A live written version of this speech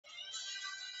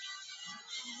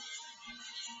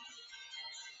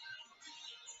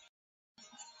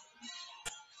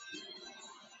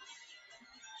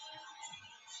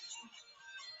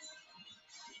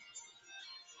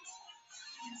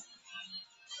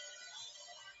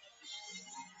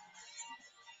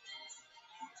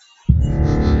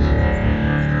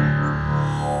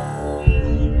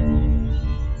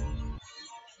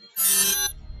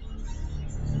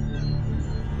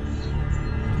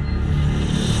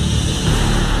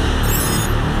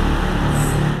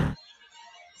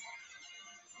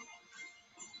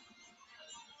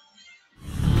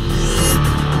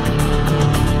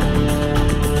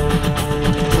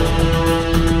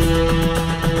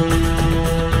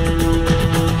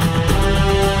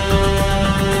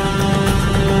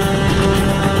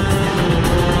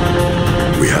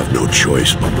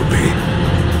choice, Bumblebee.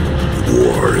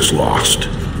 The war is lost.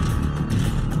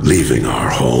 Leaving our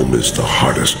home is the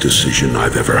hardest decision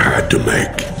I've ever had to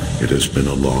make. It has been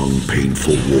a long,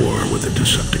 painful war with the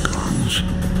Decepticons.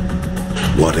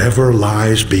 Whatever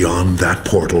lies beyond that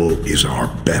portal is our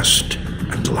best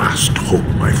and last hope,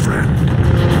 my friend.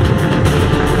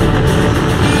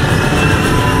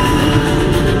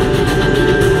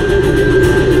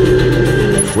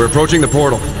 We're approaching the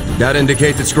portal. That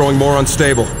indicates it's growing more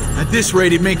unstable. At this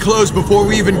rate, it may close before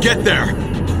we even get there.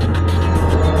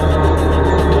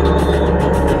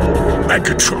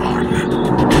 Megatron.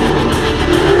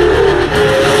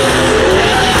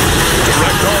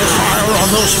 Direct all fire on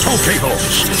those tow cables.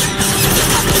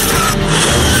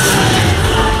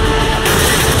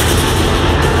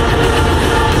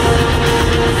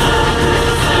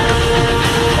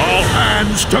 All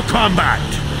hands to combat.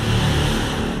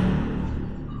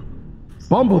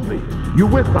 Bumblebee, you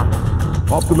with us?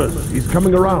 Optimus, he's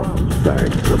coming around.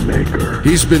 Thank the Maker.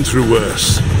 He's been through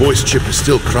worse. Voice chip is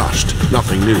still crushed.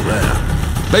 Nothing new there.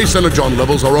 Base energon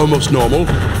levels are almost normal.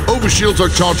 Overshields are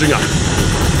charging up.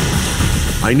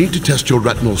 I need to test your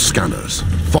retinal scanners.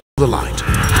 Follow the light.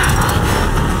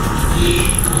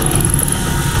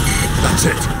 That's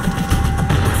it.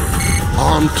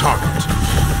 On target.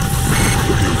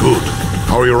 Looking good.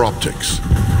 How are your optics?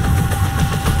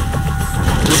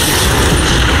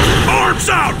 Arms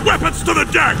out! Weapons to the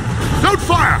deck! Don't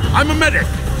fire! I'm a medic!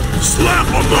 Slap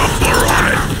a muffler on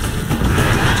it!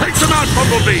 Take them out,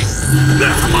 Bumblebee!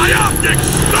 My optics!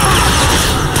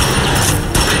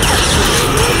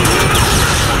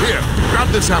 Here, grab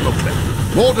this ammo clip.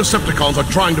 More Decepticons are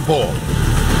trying to board.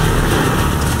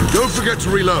 Don't forget to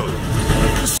reload.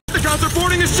 Decepticons are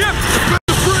boarding a ship! Defend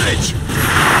the bridge!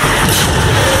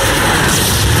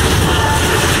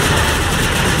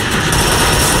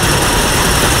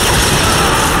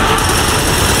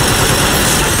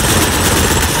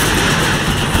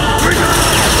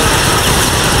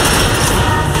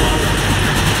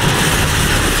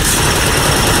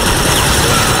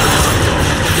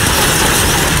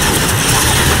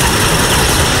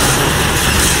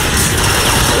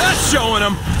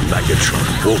 Megatron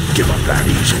won't give up that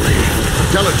easily.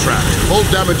 Teletrack, full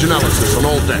damage analysis on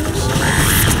all decks.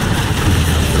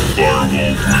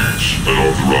 Firewall breach,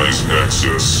 unauthorized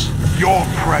access. Your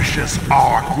precious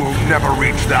Ark will never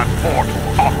reach that portal,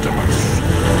 Optimus.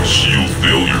 Shield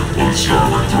failure on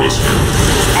starboard thruster.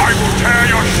 I will tear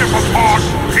your ship apart,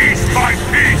 piece by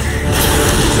piece!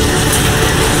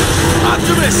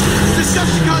 Optimus!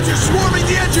 Decepticons are swarming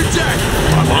the engine deck!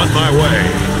 I'm on my way.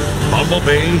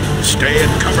 Bumblebee, stay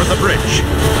and cover the bridge.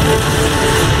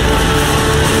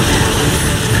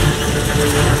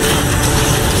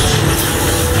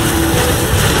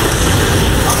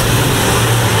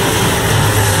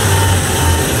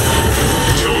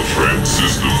 Teletrap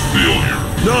system failure.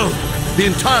 No! The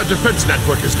entire defense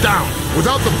network is down.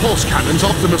 Without the pulse cannons,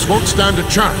 Optimus won't stand a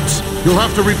chance. You'll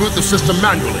have to reboot the system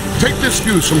manually. Take this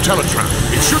fuse from Teletrap.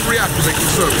 It should reactivate the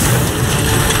service.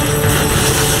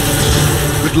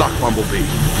 Good luck, Bumblebee.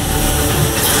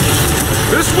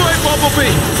 This way,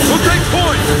 Bumblebee! We'll take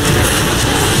point!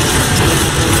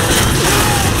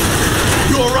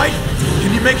 You alright?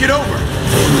 Can you make it over?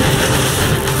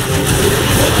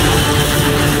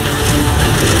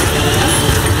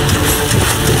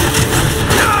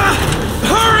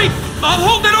 Hurry! I'll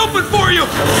hold it open for you!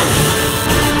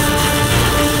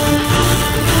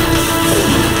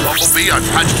 Bumblebee, I've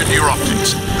patched in your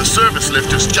optics. The service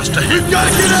lift is just ahead. We've got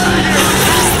to get out of here!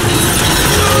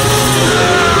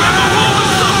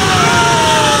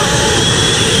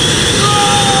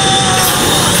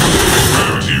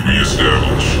 Gravity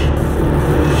reestablished.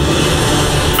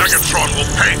 Megatron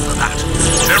will pay for that.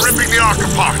 They're ripping the Ark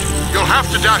apart. You'll have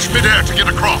to dash midair to get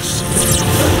across.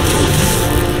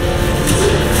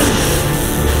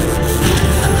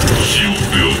 Shield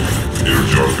failure.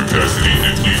 Energon capacity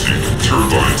depleted.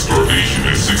 Turbine starvation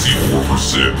at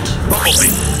 64%. Bumblebee,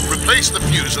 replace the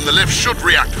fuse and the lift should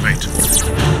reactivate.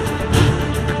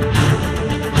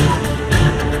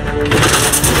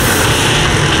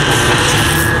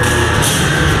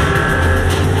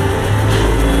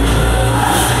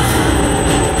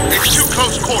 It's too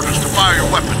close quarters to fire your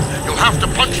weapon. You'll have to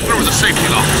punch through the safety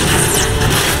locks.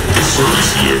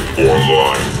 Service lift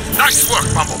online. Nice work,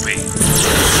 Bumblebee.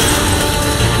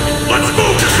 Let's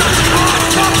move to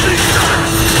top these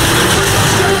guys!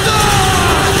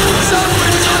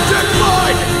 Someone's on deck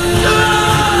mine!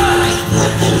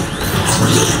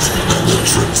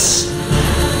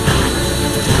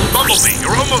 Bumblebee,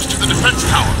 you're almost to the defense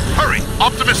tower. Hurry,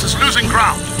 Optimus is losing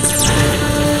ground.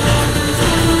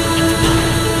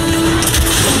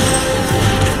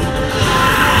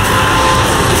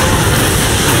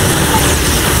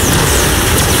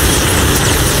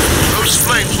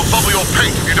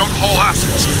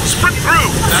 Sprint through!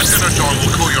 That energon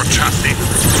will cool your chassis.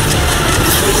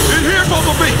 In here,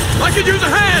 Bumblebee! I can use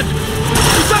a hand!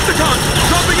 Decepticons!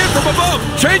 Dropping in from above!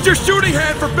 Change your shooting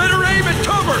hand for better aim and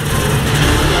cover!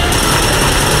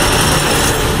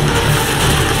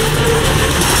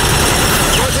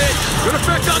 Good hit! Good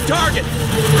effect on target!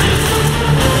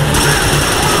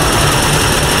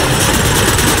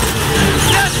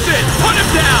 That's it! Put him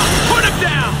down! Put him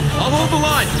down! I'll hold the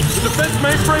line! The defense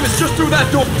mainframe is just through that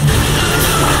door!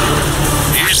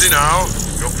 Easy now.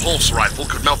 Your pulse rifle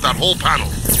could melt that whole panel.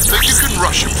 Think you can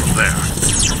rush him from there?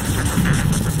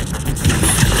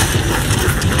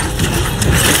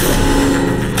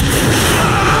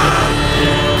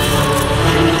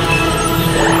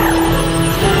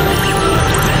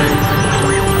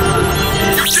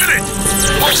 You did it!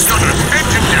 Pulse gunners,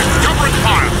 engine deck, covering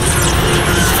fire!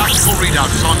 Tactical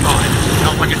readout is online.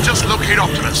 Now if I can just locate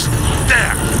Optimus.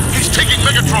 There! He's taking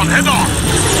Megatron head on!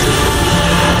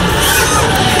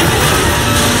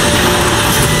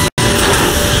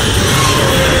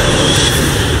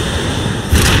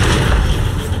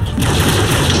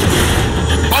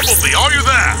 Bumblebee, are you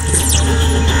there?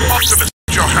 Optimus,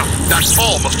 need your help. That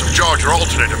fall must have jarred your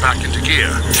alternator back into gear.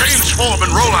 Change form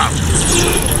and roll out.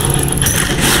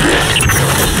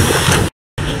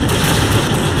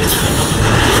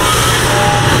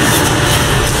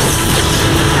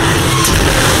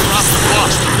 Blast the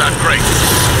blast through that grate.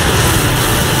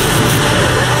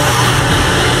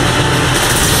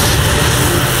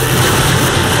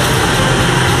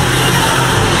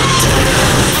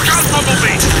 Look out,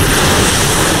 Bumblebee!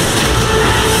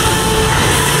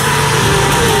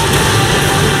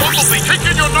 Bumblebee, take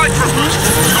in your nitro boost!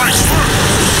 Nice work!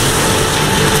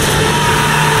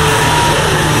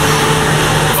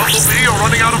 Bumblebee, you're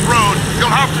running out of road.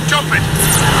 You'll have to jump it.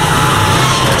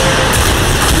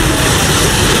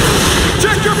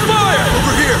 Check your fire!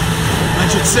 Over here!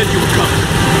 Engine said you were coming.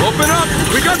 Open up!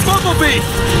 We got Bumblebee!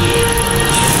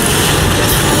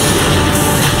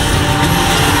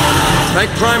 Thank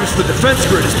Primus the defense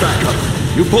grid is back up.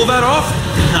 You pull that off?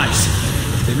 Nice.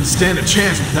 Didn't stand a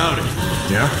chance without it.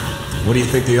 Yeah? What do you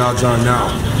think the odds are now?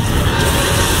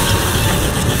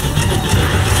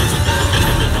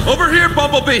 Over here,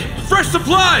 Bumblebee! Fresh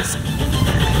supplies!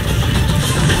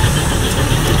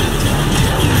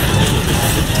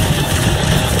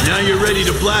 Now you're ready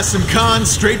to blast some cons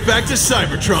straight back to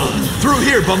Cybertron. Through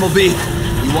here, Bumblebee.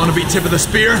 You want to be tip of the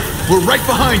spear? We're right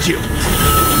behind you.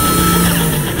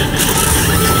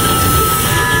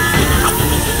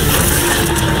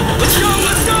 Let's go,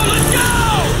 let's go, let's go!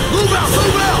 Move out,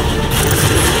 move out!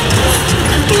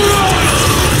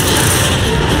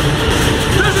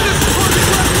 There's a disappointing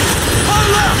left! On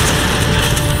left!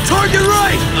 Target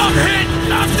right! I'm hit!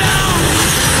 I'm down!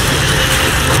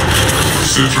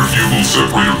 Centrifugal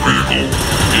separator critical.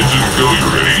 Engine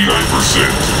failure at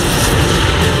 89%.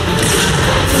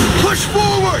 Push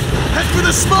forward! Head for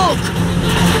the smoke!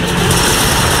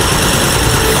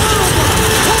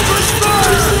 Open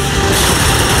fire!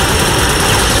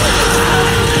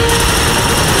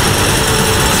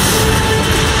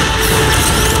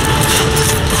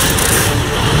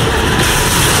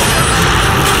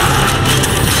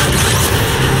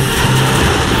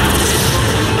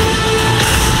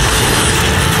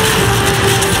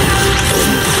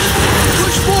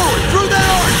 Push forward through that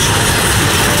arch!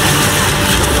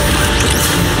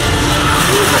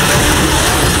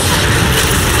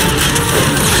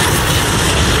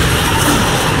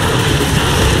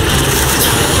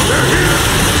 They're here!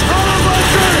 All of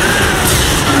us are here!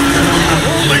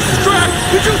 Holy crap!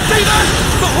 Did you see that?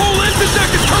 The whole engine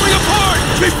deck is coming apart!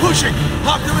 Keep pushing!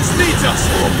 Optimus needs us!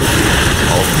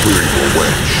 I'll clear your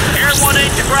wedge. Air 1-8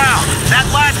 to ground. That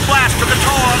last blast took a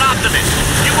toll on Optimus.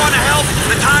 You want to help?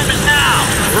 The time is now.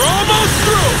 We're almost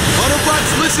through!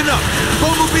 Autobots, listen up!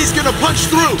 Bumblebee's gonna punch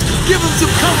through! Give him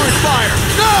some cover and fire!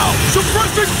 Now!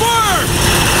 Suppressing fire!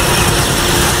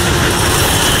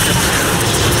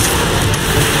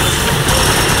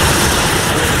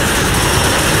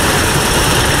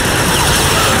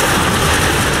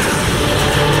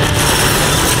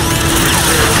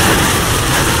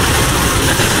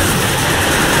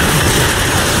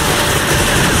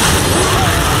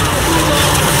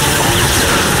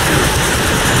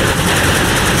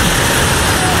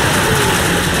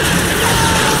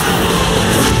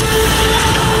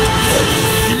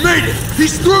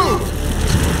 He's through!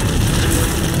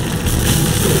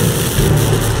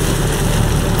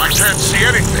 I can't see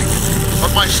anything,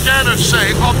 but my scanners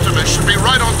say Optimus should be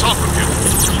right on top of you.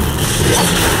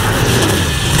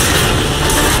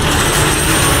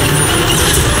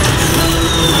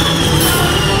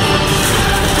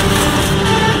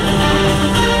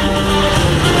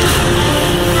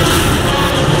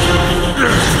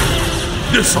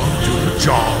 This'll do the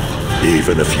job.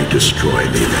 Even if you destroy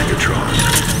me, Megatron,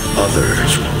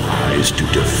 others will rise to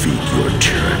defeat your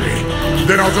tyranny.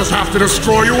 Then I'll just have to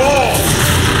destroy you all!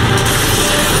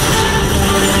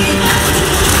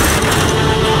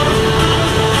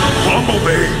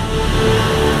 Bumblebee!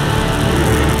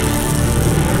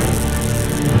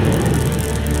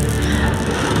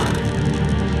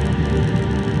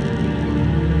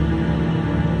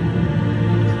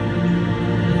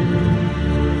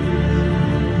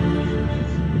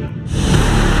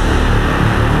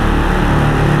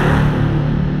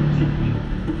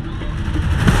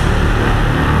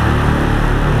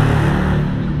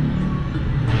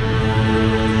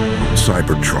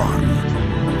 Cybertron,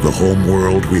 the home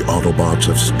world we Autobots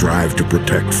have strived to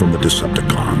protect from the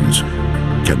Decepticons,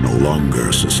 can no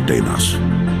longer sustain us.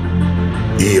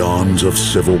 Eons of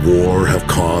civil war have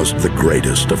caused the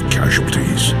greatest of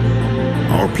casualties.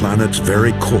 Our planet's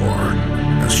very core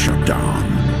has shut down,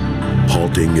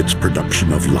 halting its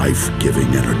production of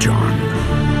life-giving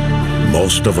energon.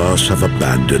 Most of us have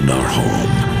abandoned our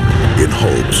home in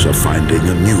hopes of finding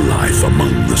a new life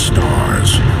among the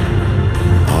stars.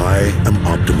 I am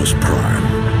Optimus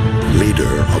Prime,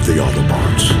 leader of the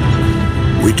Autobots.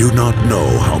 We do not know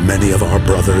how many of our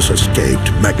brothers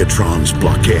escaped Megatron's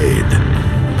blockade.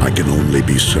 I can only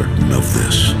be certain of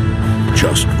this.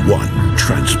 Just one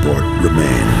transport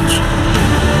remains.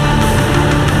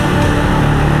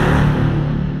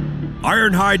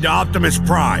 Ironhide to Optimus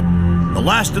Prime. The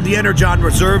last of the Energon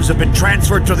reserves have been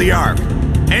transferred to the Ark.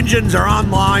 Engines are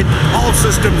online, all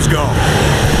systems go.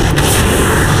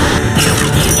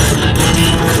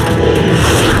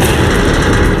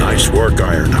 Nice work,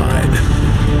 Ironhide.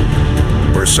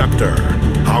 Perceptor,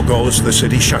 how goes the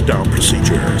city shutdown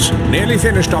procedures? Nearly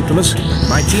finished, Optimus.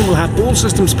 My team will have all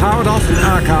systems powered off and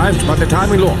archived by the time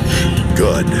we launch.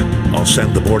 Good. I'll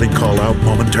send the boarding call out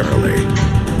momentarily.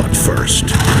 But first...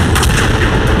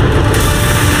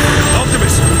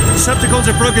 Optimus, Decepticons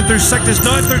have broken through sectors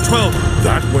 9 through 12.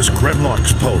 That was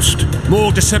Grimlock's post.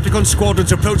 More Decepticon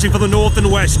squadrons approaching from the north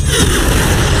and west.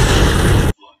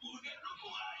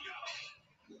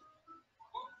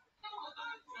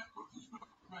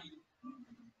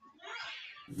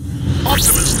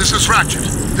 Optimus, this is Ratchet.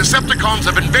 Decepticons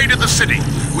have invaded the city.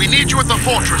 We need you at the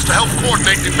fortress to help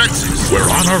coordinate defenses. We're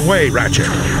on our way, Ratchet.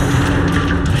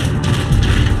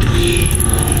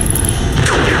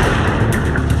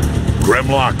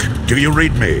 Grimlock, do you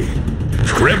read me?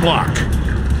 Grimlock!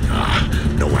 Ah,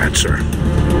 no answer.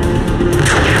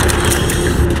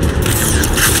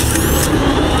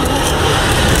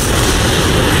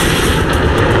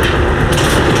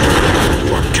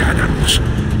 Warp cannons.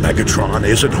 Megatron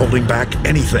isn't holding back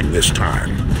anything this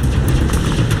time.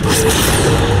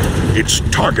 It's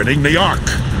targeting the Ark.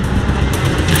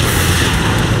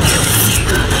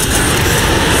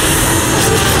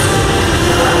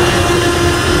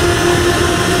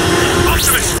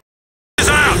 Optimus is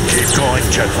out! Keep going,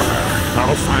 Jetfire.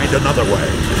 I'll find another way.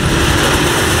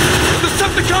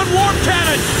 Decepticon warp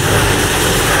cannon!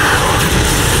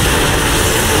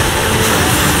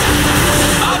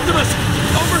 Optimus,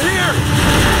 over here!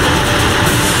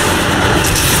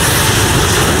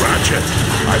 Ratchet,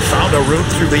 I found a route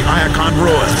through the Iacon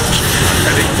ruins. I'm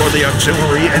heading for the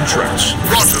auxiliary entrance.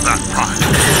 Roger that, Prime.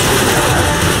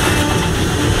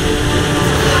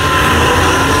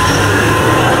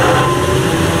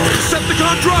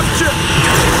 Decepticon dropship!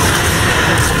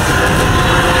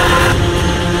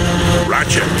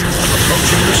 Ratchet, I'm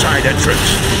approaching the side entrance.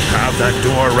 Have that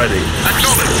door ready.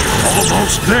 Acknowledge.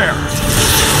 Almost there.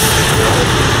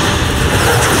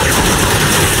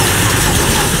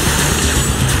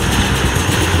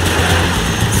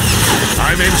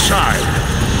 I'm inside.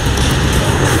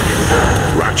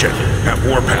 Ratchet, have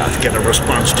Warpath get a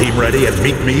response team ready and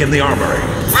meet me in the armory.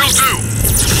 Will do.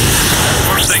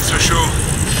 One thing's for sure.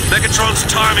 Megatron's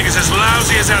timing is as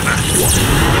lousy as ever.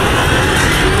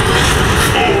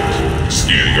 Oh,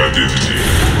 scanning identity.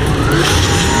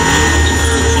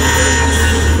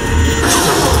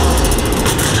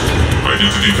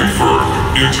 Identity confirmed.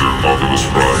 Enter Optimus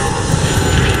Prime.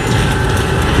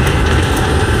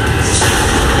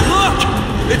 Look!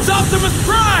 It's Optimus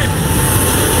Prime!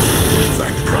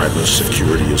 Thank Primus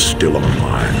security is still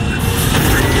online.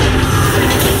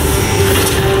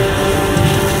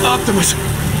 Optimus,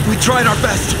 we tried our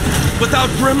best. Without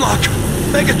Grimlock,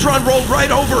 Megatron rolled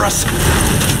right over us.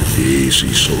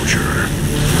 Easy, soldier.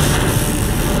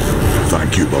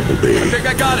 Thank you, Bumblebee. I think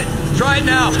I got it. Try it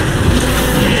now.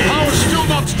 Power's still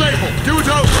not stable. Do it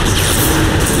over.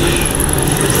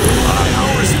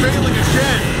 Power's failing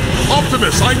again.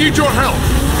 Optimus, I need your help.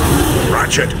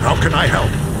 Ratchet, how can I help?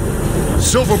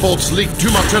 Silverbolt's leaked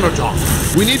too much energon.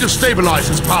 We need to stabilize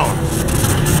his power.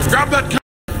 Grab that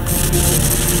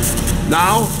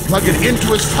now, plug it into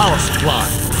his power supply.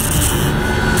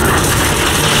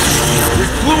 We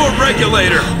blew a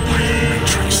regulator!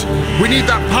 Matrix. We need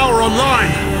that power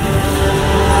online!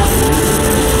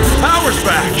 Power's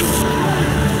back!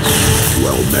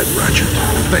 Well met, Ratchet.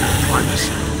 Thank you, Primus.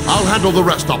 I'll handle the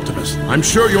rest, Optimus. I'm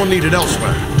sure you'll need it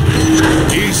elsewhere.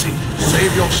 Easy.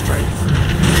 Save your strength.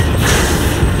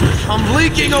 I'm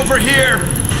leaking over here!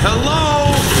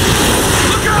 Hello?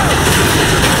 Look out!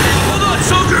 Hold on,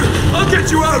 soldier! I'll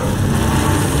get you out!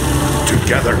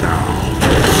 Together now.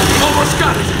 Almost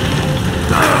got it!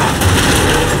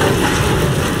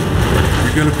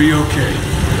 You're gonna be okay.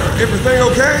 Everything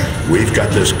okay? We've got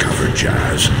this covered,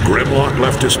 Jazz. Grimlock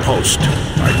left his post.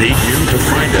 I need you to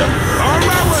find him. On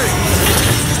my way!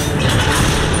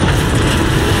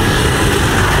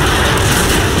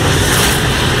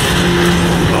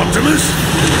 Optimus?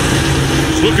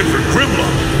 He's looking for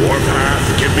Grimlock.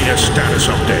 Warpath, give me a status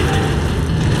update.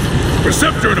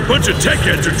 Receptor and a bunch of tech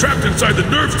heads are trapped inside the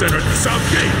nerve center at the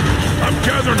south gate. I'm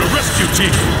gathering a rescue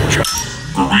team.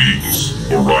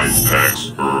 Greetings, Orion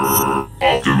Pax,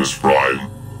 Optimus Prime.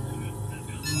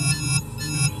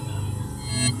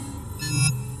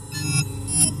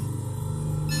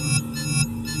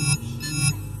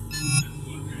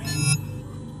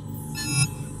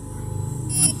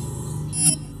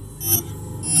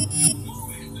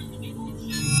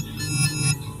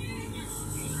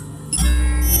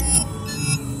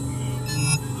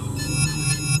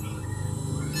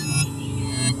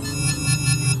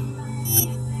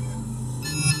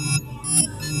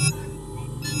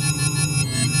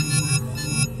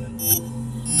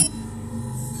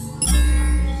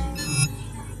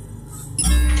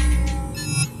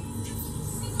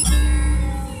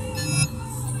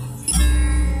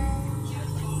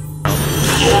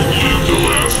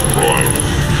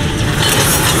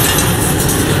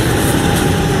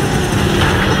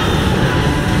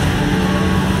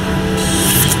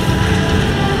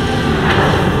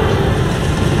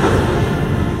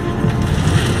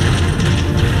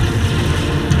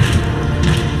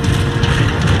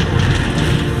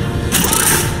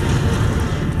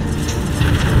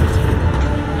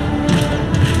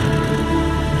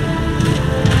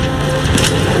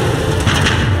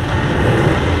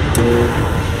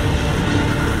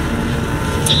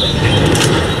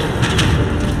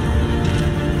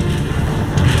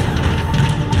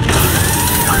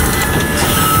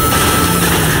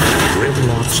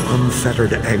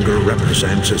 Unfettered anger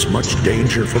represents as much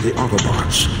danger for the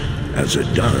Autobots as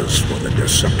it does for the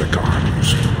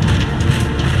Decepticons.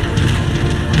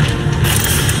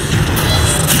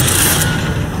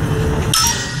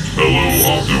 Hello,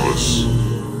 Optimus.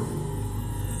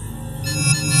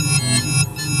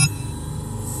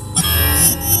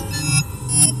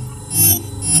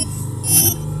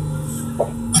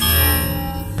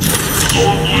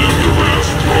 Long live the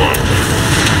last Prime.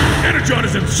 Energon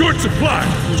is in short supply,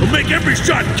 so make every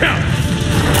shot count.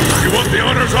 You want the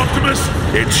honors, Optimus?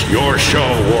 It's your show,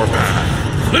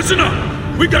 Warpath. Listen up!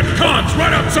 We got cons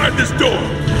right outside this door.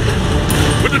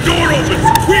 When the door opens,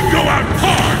 we go out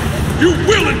hard. You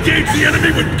will engage the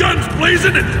enemy with guns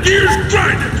blazing and gears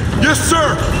grinding. Yes,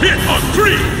 sir! Hit on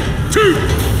 3, 2,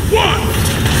 1.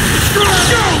 Go,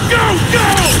 go, go!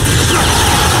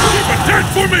 Keep attack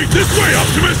for me this way,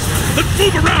 Optimus. Let's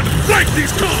move around and flank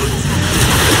these cons.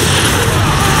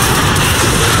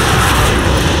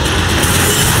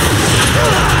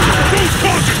 Those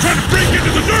cons are trying to break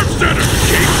into the nerve center.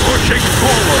 Keep pushing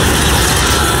forward.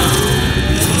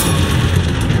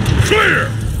 Clear.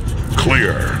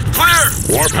 Clear. Clear!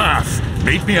 Warpath,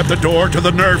 meet me at the door to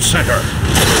the nerve center.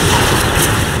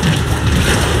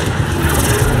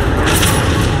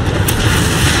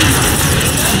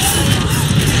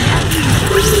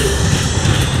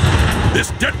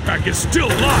 This jetpack is still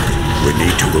locked. We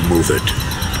need to remove it.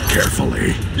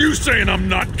 Carefully. You saying I'm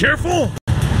not careful?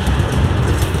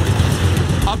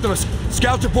 Optimus,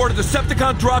 scouts report a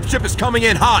Decepticon dropship is coming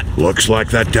in hot. Looks like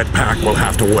that jetpack will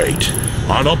have to wait.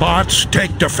 Autobots,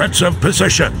 take defensive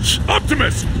positions.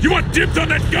 Optimus, you want dibs on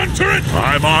that gun turret?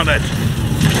 I'm on it.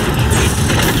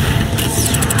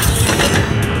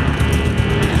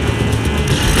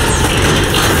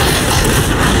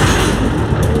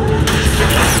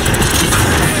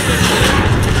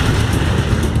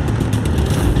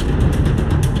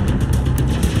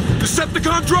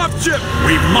 Decepticon dropship!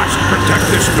 We must protect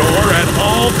this door at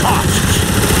all costs.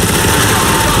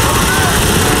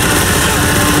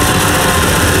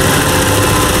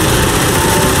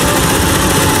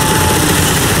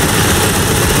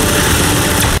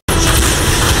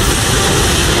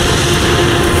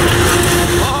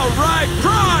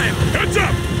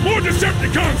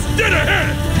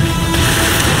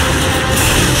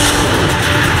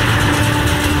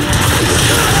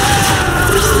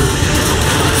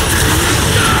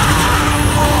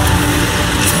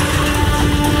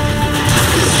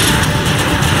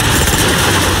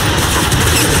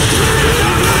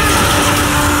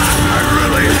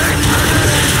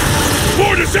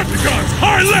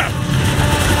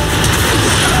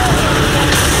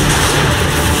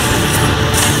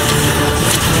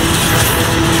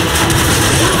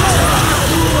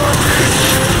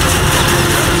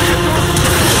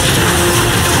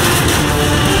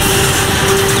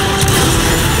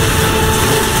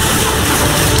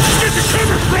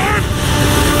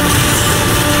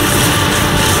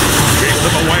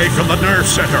 nerve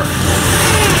center!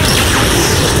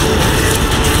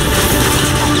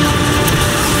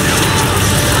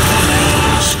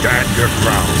 Stand your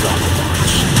ground,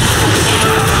 Autobots.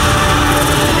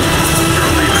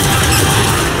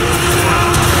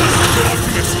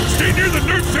 Optimus, stay near the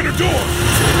nerve center door!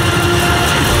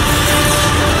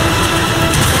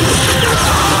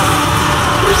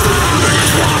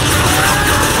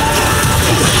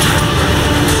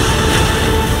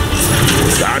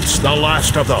 That's the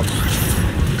last of them.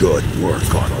 Good work,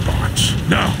 Autobots.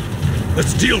 Now,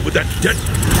 let's deal with that dead...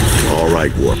 All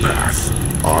right, Warpath.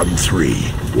 On 3.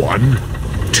 1,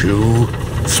 2,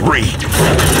 3.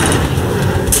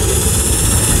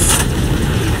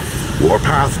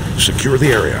 Warpath, secure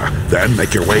the area, then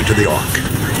make your way to the Ark.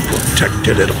 Protect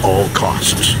it at all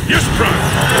costs. Yes, Prime!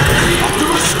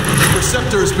 Optimus, the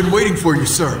Receptor has been waiting for you,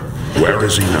 sir. Where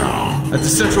is he now? At the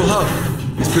central hub.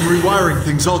 He's been rewiring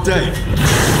things all day.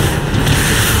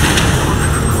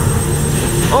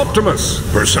 Optimus!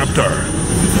 Perceptor!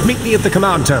 Meet me at the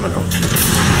command terminal.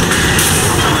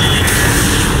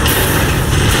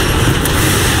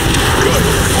 Good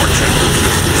fortune.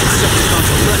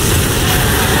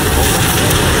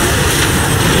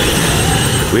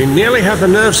 We nearly have the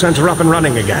nerve center up and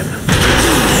running again.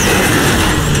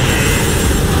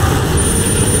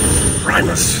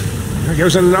 Primus, there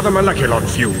goes another moleculon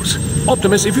fuse.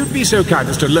 Optimus, if you'd be so kind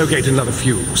as to locate another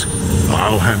fuse.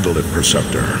 I'll handle it,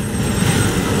 Perceptor.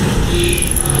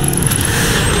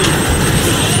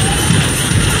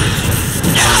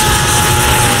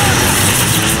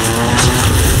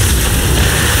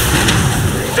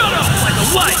 Shut up like a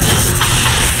light!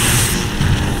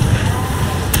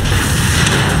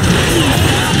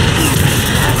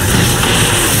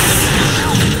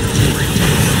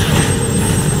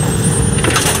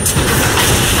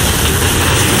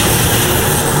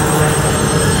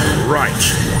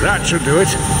 That should do it.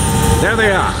 There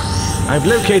they are. I've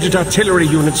located artillery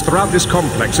units throughout this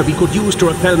complex that we could use to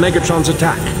repel Megatron's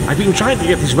attack. I've been trying to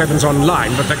get these weapons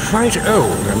online, but they're quite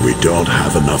old and... We don't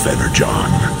have enough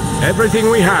energon. Everything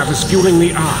we have is fueling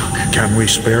the Ark. Can we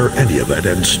spare any of it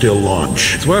and still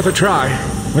launch? It's worth a try.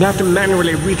 We'll have to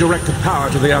manually redirect the power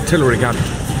to the artillery gun.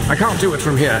 I can't do it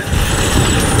from here.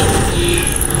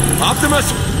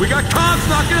 Optimus, we got comms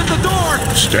knocking at the door!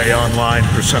 Stay online,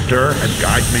 Perceptor, and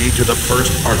guide me to the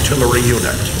first artillery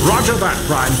unit. Roger that,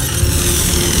 Prime.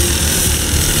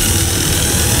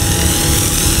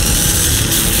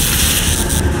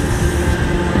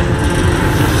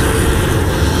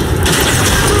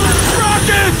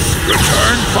 Rockets!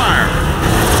 Return fire!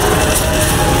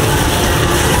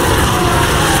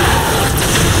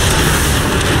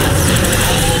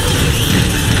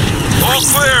 All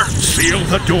clear! Seal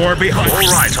the door behind us. All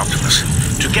right, Optimus.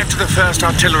 To get to the first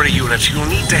artillery unit, you'll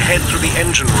need to head through the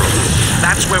engine room.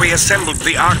 That's where we assembled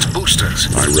the Ark's boosters.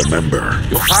 I remember.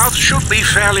 Your path should be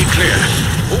fairly clear.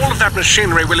 All of that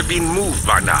machinery will have been moved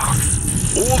by now.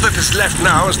 All that is left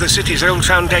now is the city's old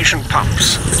foundation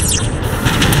pumps.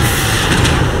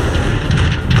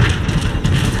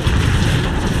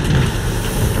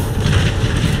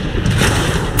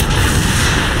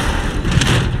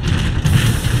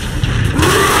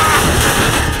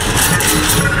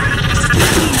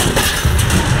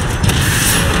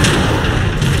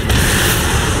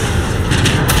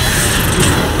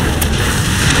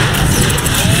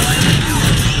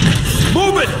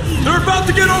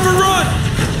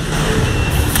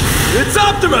 It's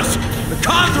Optimus! The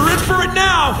cons are in for it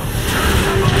now!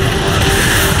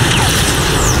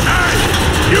 Hey!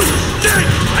 You stink!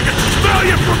 I can smell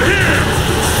you from here!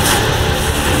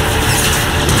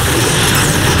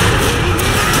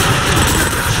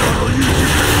 I'll use you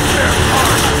for their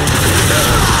part!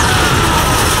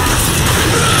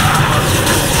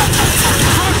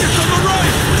 Rockets on the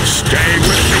right! Stay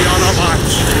with the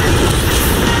Autobots!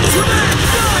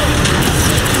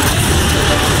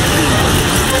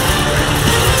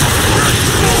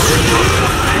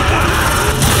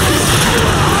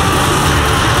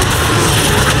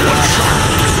 One shot!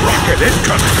 Rocket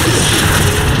incoming!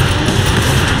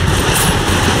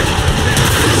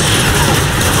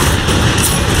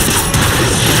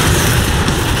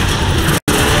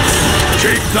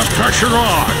 Keep the pressure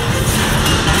on!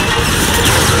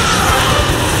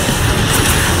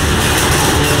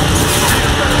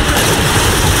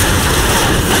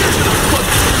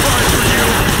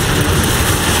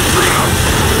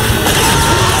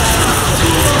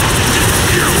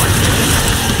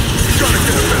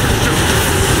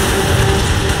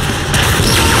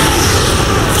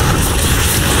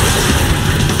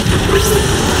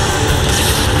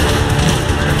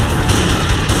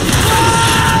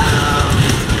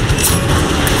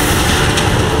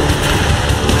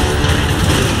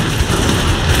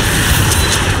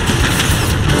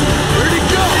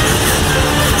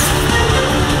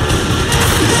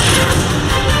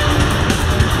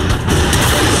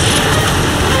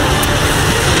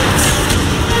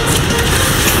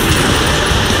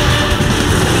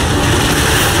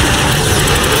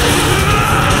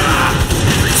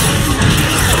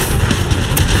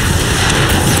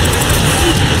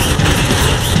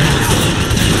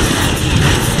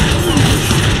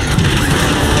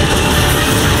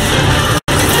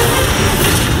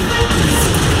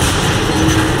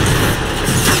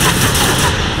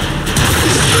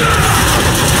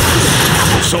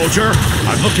 soldier.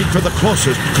 I'm looking for the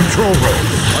closest control room.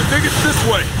 I think it's this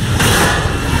way.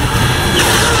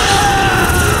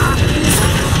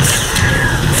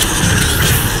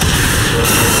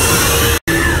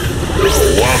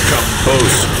 Welcome,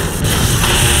 boost.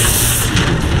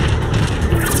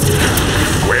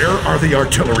 Where are the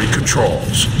artillery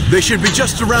controls? They should be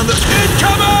just around the...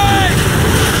 Incoming!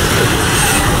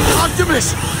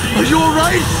 Optimus! Are you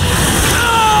alright?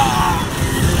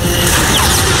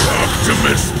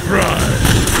 Optimus Prime.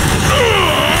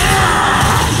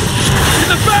 In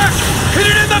the back! Hit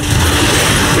it in the...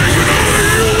 Take it out,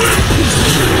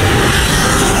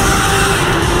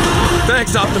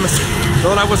 Thanks, Optimus.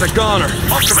 Thought I was a goner.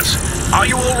 Optimus, are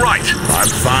you all right? I'm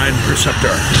fine,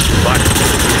 Preceptor, but...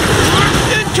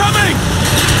 Incoming!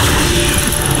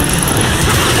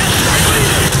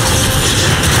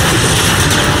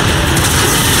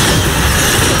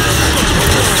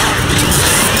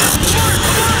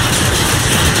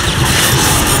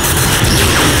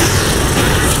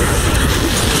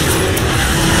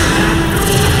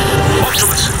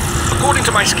 Optimus, according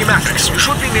to my schematics, you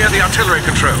should be near the artillery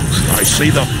controls. I see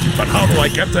them, but how do I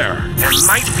get there? There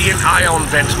might be an ion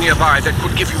vent nearby that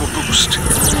could give you a boost.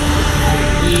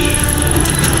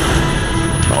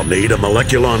 I'll need a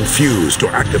moleculon fuse to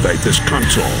activate this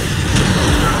console.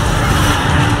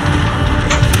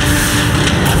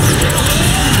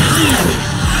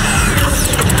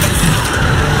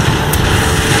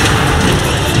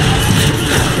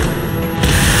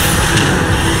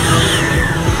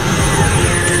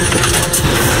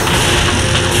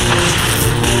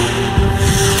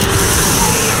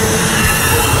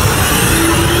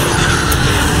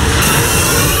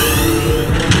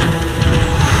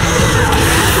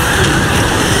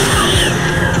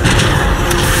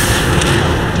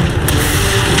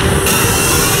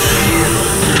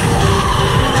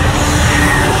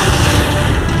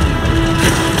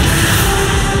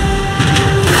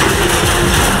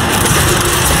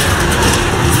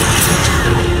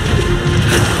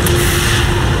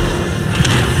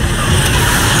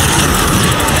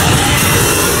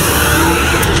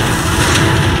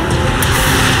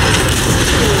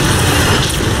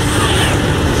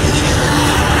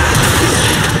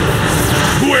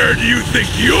 Where do you think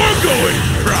you're going,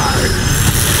 Prime?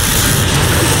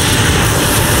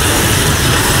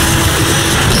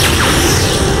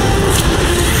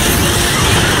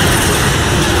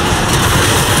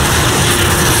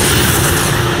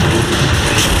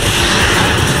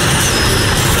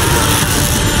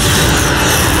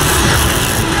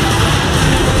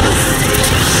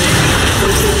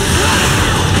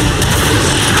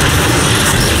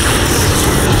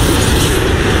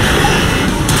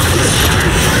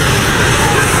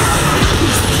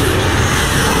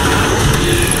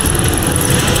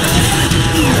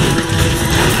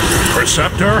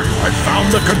 Preceptor, I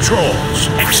found the controls.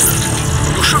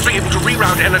 Excellent. You should be able to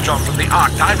reroute energon from the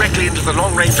Ark directly into the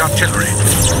long-range artillery.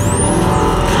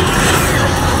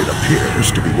 It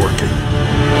appears to be working.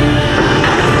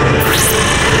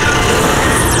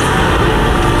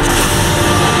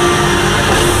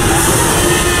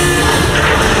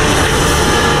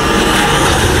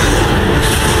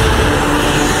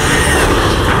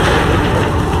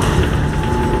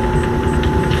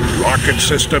 Rocket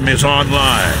system is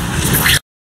online.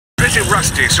 Pretty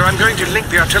rusty, so I'm going to link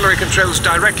the artillery controls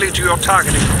directly to your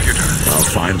targeting computer. I'll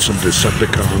find some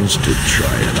Decepticons to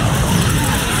try it out on.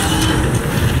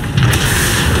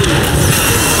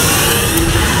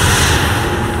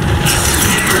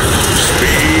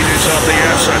 Speed is of the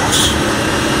essence.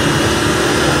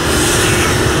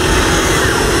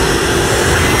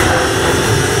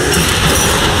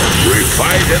 We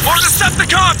fight it. More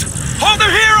Decepticons! Hold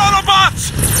them here,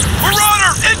 Autobots!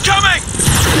 Marauder, incoming!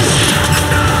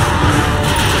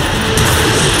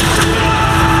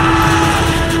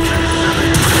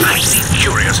 I'd be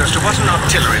curious as to what an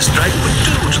artillery strike would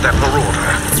do to that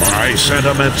marauder. My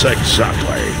sentiments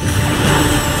exactly.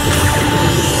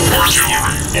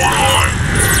 Artillery online.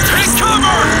 Take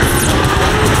cover!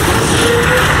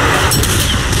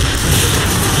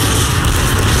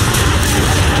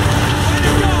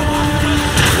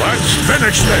 Let's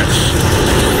finish this.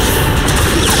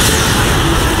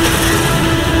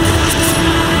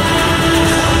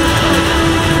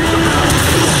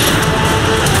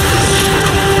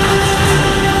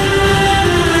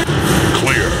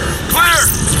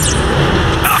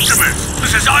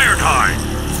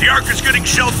 getting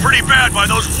shelled pretty bad by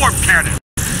those warp cannons.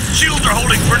 Shields are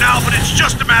holding for now, but it's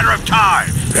just a matter of time.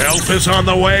 Help is on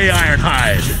the way,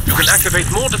 Ironhide. You can activate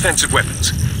more defensive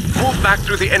weapons. Move back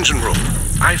through the engine room.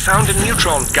 I found a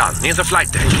neutron gun near the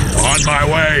flight deck. On my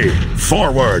way.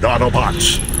 Forward,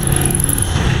 Autobots.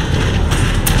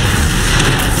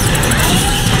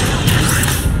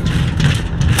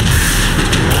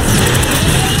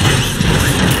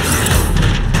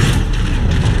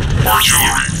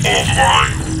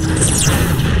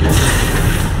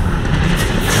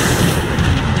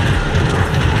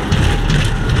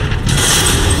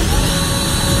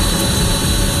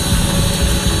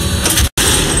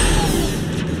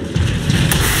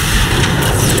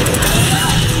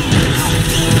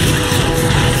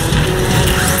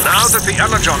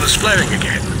 cybertron is flowing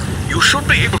again. You should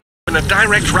be able to open a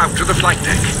direct route to the flight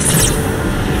deck.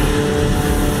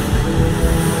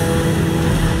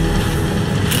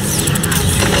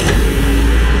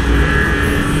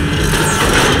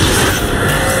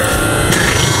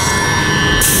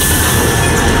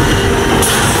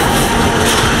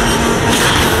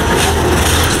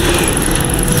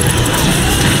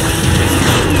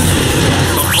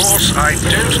 I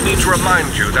don't need to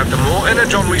remind you that the more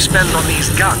energon we spend on these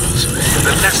guns,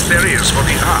 the less there is for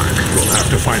the Ark. We'll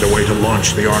have to find a way to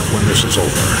launch the Ark when this is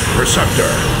over. Perceptor,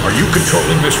 are you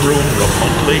controlling this room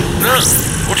remotely? No.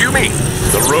 What do you mean?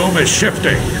 The room is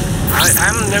shifting. I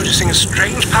am noticing a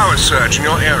strange power surge in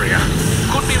your area.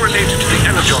 Could be related to the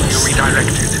energon you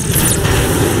redirected.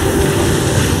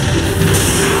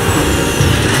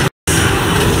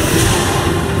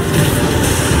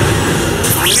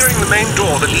 Clearing the main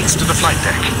door that leads to the flight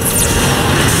deck.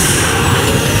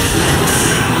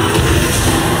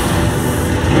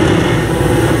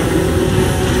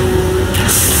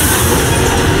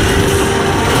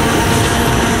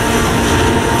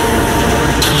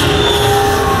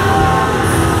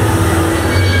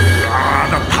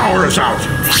 The power is out.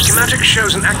 The schematic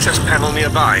shows an access panel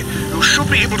nearby. You should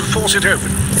be able to force it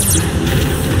open.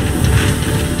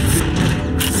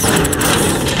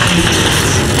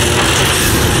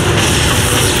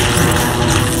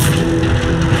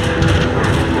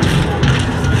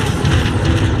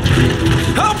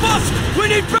 Help us! We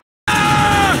need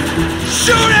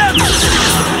shoot him!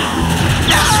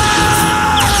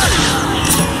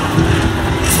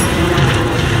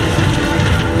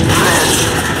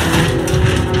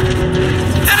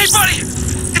 Anybody!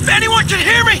 If anyone can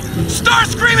hear me, start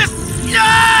screaming!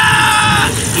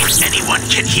 If anyone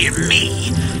can hear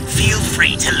me, feel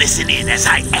free to listen in as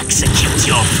I execute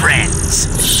your friends.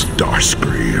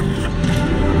 Starscream.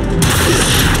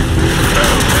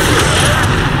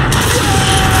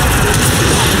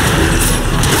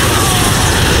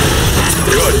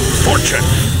 Good fortune.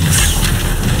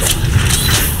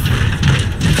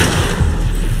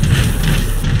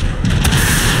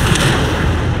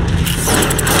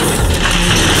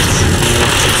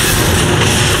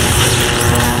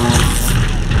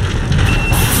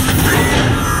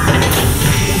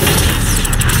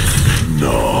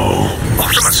 No.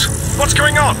 Optimus, what's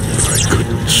going on? I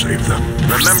couldn't save them.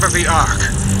 Remember the Ark.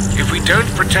 If we don't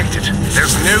protect it,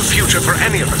 there's no future for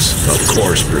any of us. Of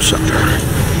course, Perceptor.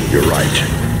 You're right.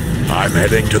 I'm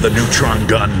heading to the neutron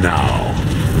gun now.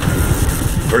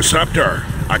 Perceptor,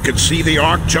 I can see the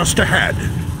Ark just ahead.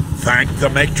 Thank the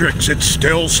Matrix, it's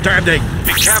still standing.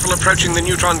 Be careful approaching the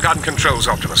neutron gun controls,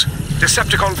 Optimus.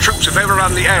 Decepticon troops have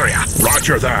overrun the area.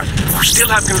 Roger that. We still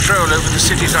have control over the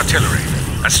city's artillery.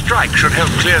 A strike should help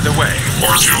clear the way.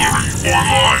 Artillery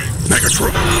online.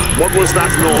 Megatron, what was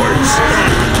that noise?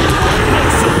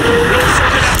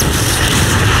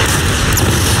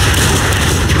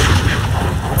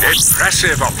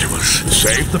 Impressive, Optimus.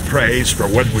 Save the praise for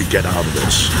when we get out of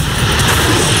this.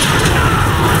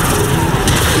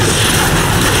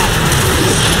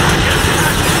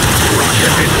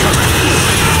 Rocket incoming.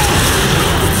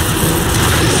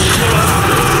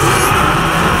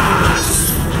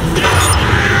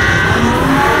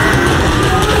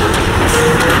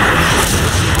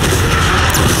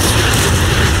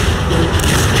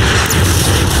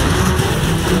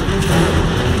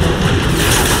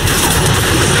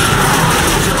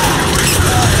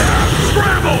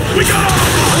 We got him!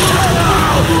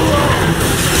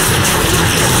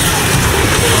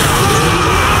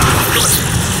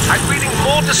 I'm reading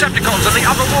more Decepticons on the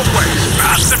upper walkways.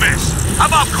 Optimus, how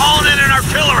about calling in an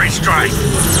artillery strike?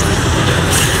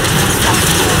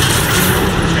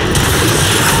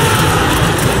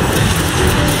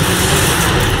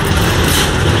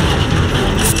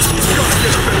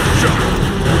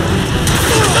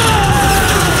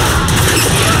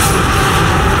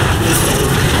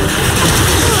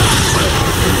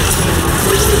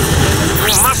 We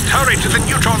must hurry to the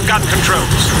neutron gun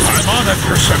controls. I'm on it,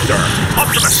 Perceptor.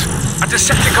 Optimus, a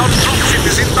Decepticon troopship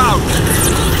is inbound.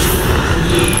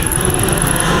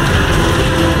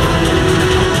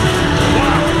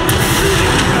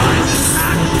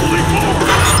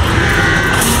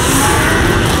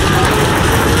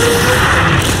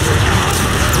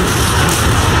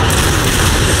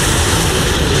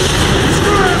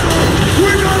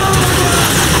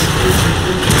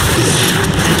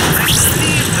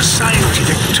 The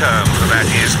scientific term for that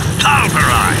is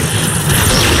pulverized.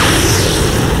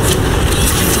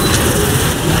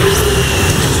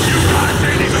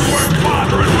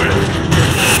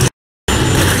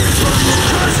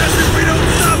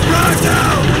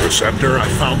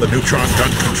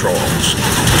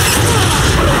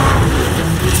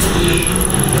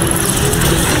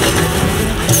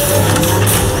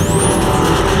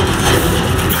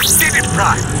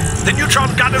 The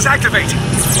neutron gun is activating.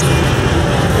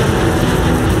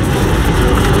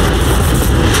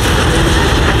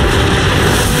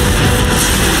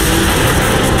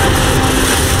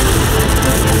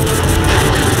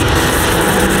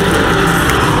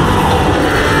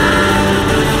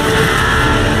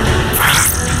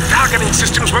 Targeting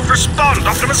systems won't respond,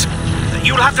 Optimus.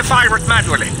 You'll have to fire it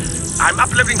manually. I'm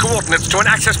uploading coordinates to an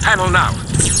access panel now.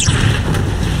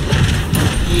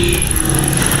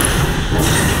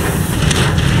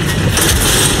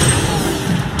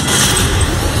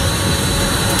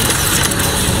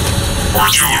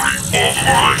 Artillery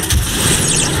offline.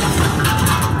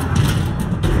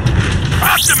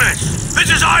 Optimus! This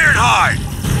is Ironhide!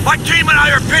 My team and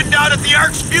I are pinned out at the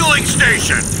Ark's fueling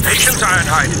station! Patience,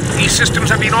 Ironhide. These systems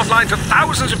have been offline for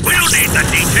thousands of... We don't need the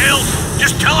details!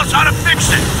 Just tell us how to fix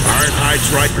it!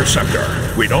 Ironhide's right, Perceptor.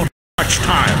 We don't have much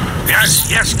time.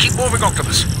 Yes, keep moving,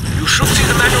 Optimus. You should see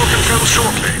the manual controls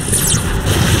shortly.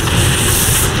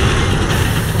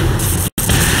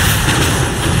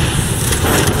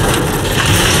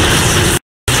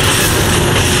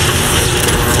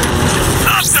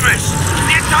 Optimus!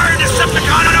 The entire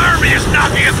Decepticon army is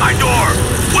knocking at my door!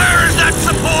 Where is that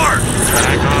support?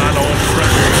 Hang on, old friend.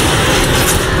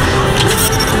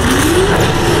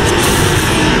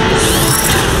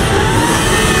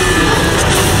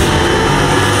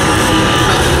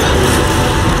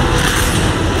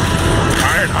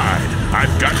 Ironhide,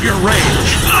 I've got your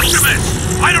range.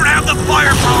 Optimus! I don't have the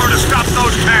firepower to stop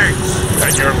those tanks!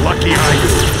 And you're lucky I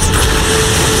do.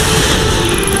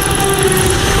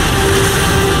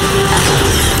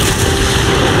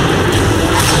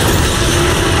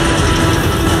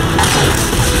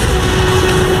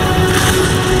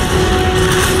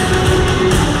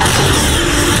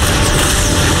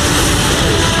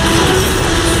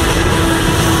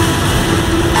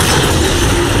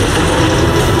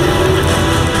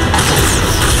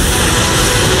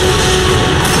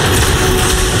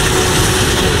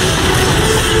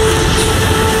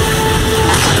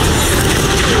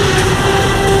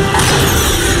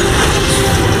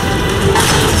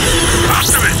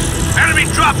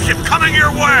 Dropship coming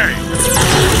your way!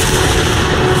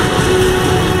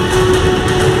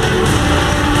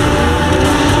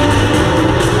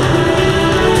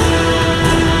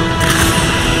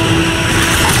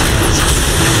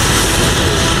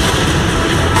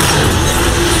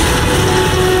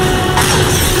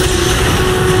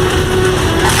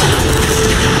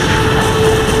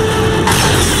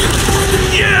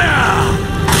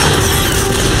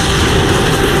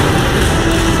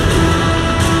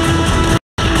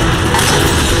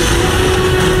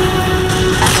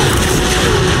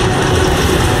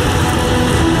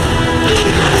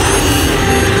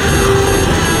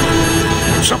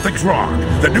 Something's wrong.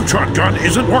 The neutron gun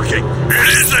isn't working. It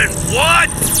isn't? What?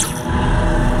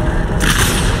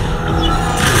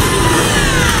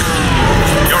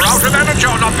 You're out of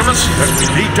energon, Optimus. Then we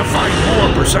need to find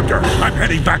more, Perceptor. I'm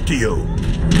heading back to you.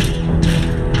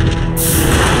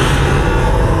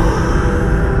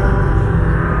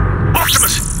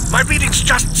 Optimus, my readings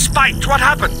just spiked. What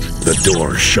happened? The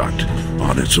door's shut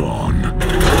on its own.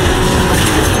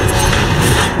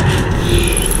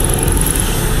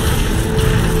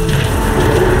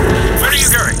 Where are you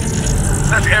going?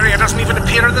 That area doesn't even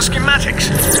appear in the schematics.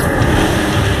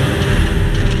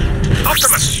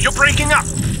 Optimus, you're breaking up.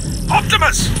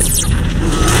 Optimus!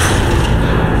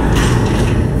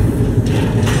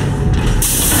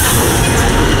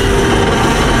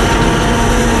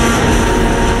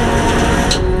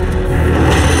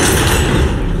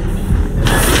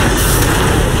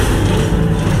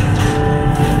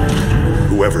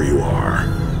 Whoever you are,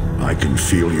 I can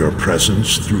feel your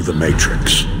presence through the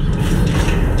Matrix.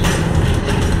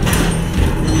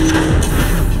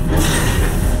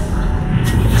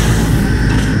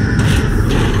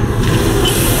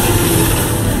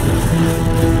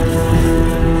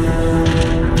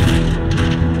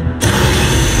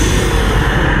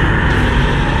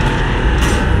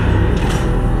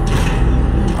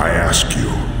 I ask you.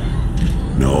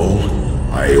 No,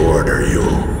 I order you.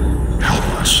 Help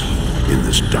us in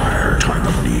this dire time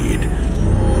of need.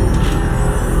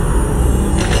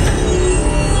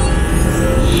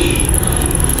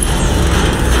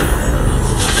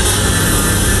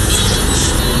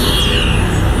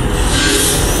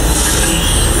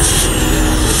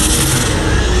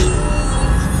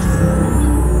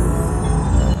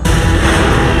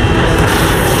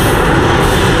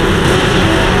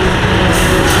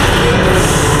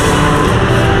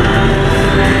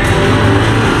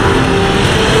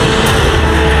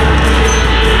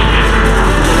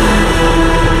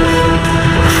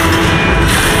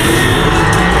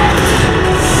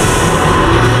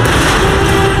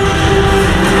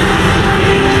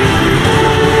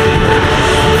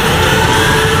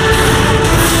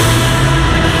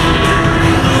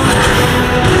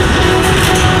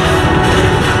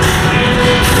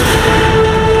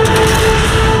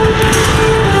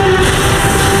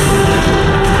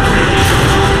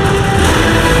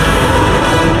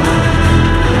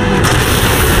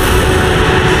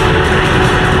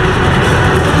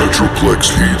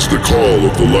 Metroplex heeds the call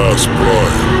of the last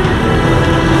Prime.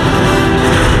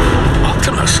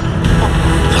 Optimus?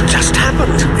 What just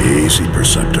happened? Easy,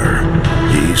 Perceptor.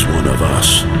 He's one of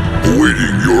us.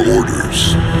 Awaiting your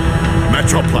orders.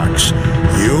 Metroplex,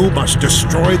 you must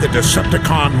destroy the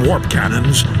Decepticon warp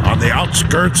cannons on the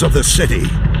outskirts of the city.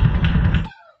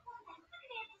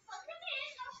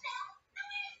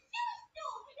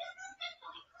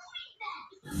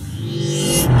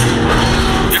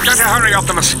 You've got to hurry,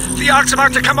 Optimus. The Ark's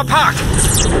about to come apart.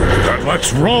 Then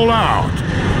let's roll out.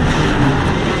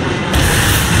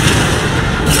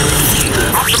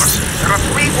 Optimus, there are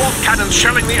 3 warp cannons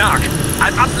shelling the Ark.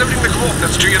 I'm uploading the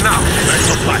coordinates to you now.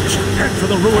 Metroplex, head for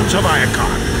the ruins of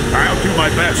Iacon. I'll do my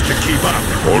best to keep up.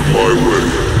 On my way.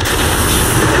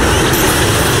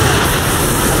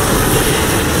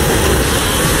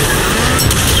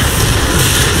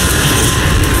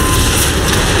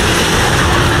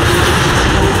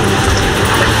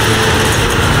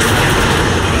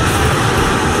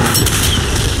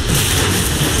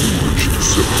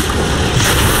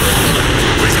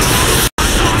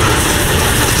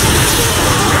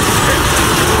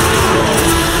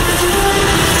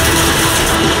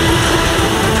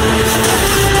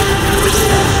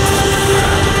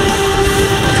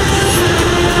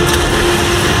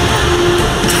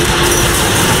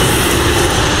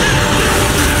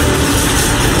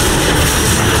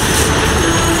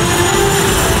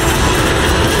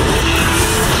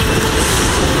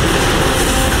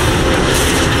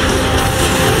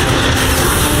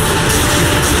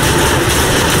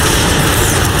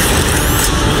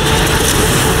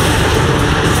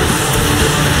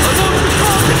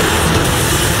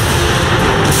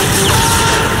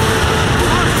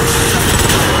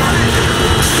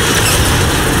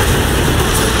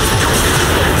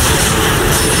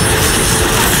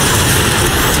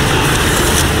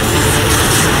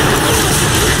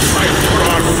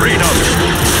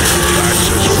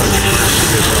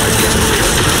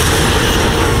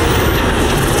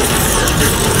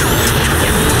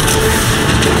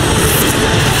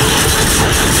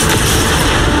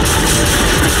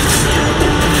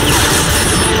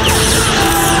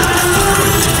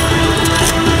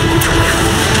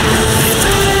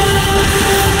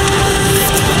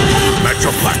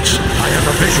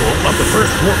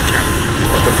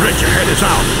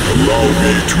 Allow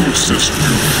me to assist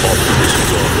you, Optimus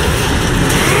Prime.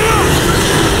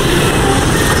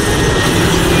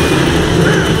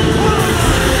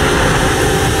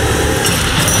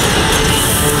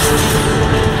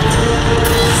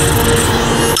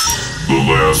 The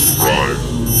last Prime.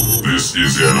 This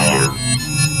is an honor.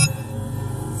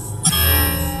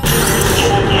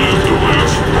 Long live the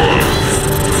last Prime.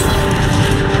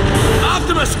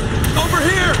 Optimus! Over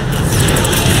here!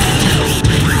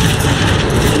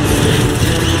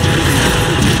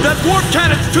 That warp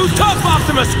cannon's too tough,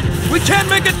 Optimus! We can't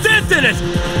make a dent in it!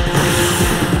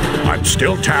 I'm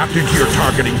still tapped into your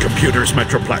targeting computers,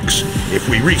 Metroplex. If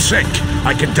we resync,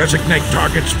 I can designate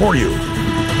targets for you.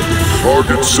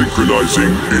 Target synchronizing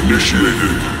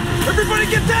initiated. Everybody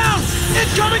get down!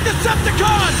 Incoming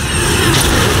Decepticon!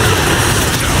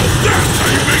 Now that's how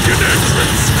you make an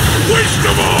entrance! Waste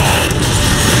them all!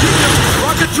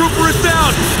 Rocket Trooper is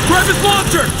down! Grab his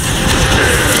launcher!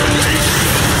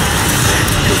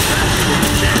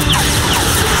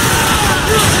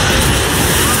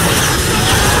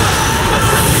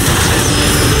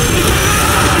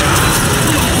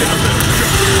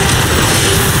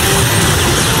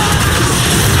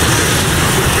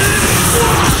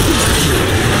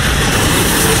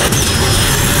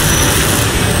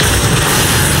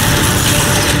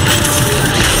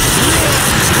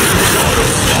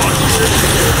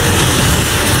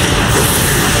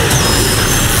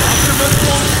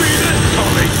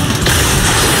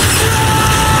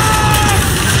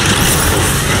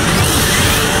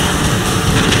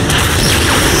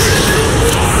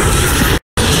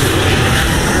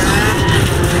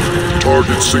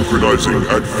 Target synchronizing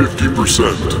at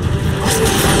 50%.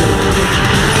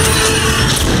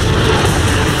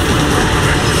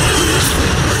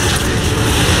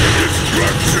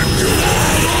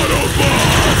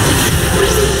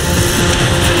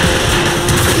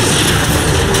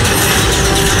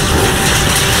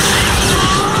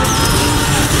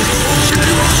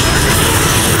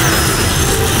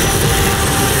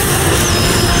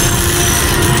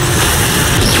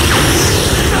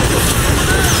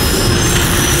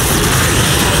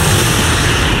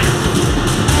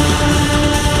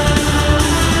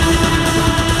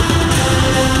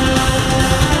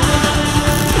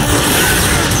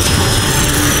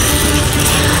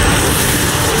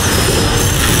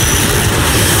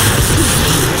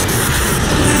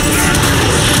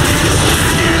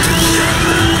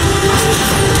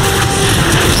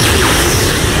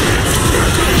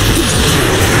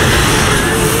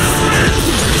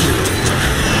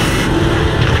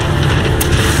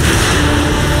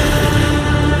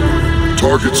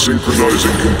 Target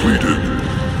synchronizing completed.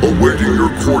 Awaiting your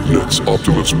coordinates,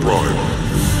 Optimus Prime.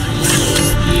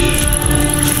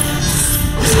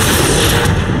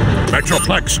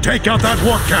 Metroplex, take out that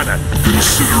warp cannon!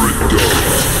 Consider it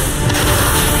done.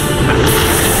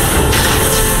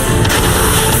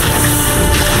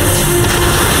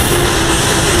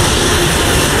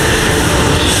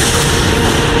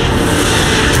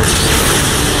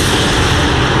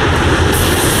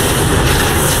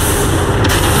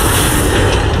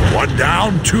 One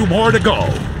down, 2 more to go.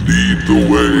 Lead the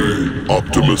way,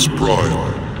 Optimus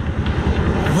Prime.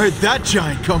 Where'd that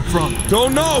giant come from?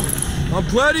 Don't know. I'm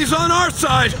glad he's on our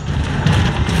side.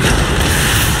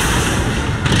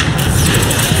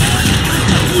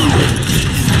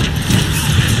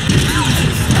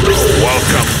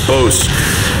 Welcome, Boost.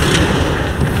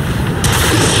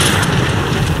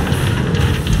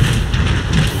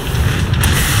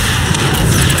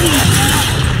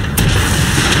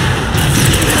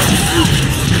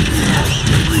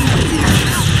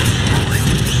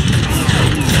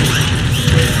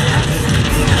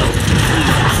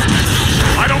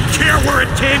 I don't care where it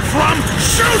came from.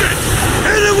 Shoot it!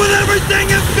 Hit it with everything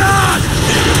you've got!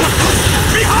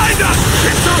 Behind us!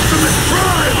 It's Optimus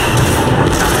Prime!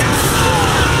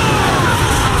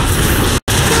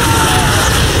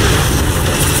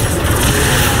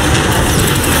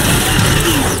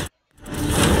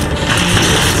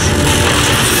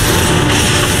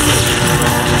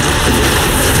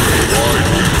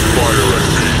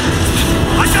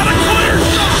 I got a clear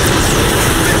shot!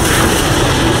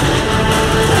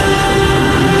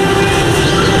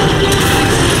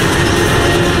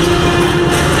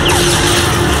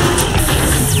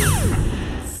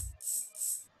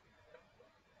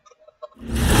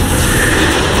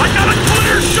 I got a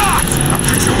clear shot! How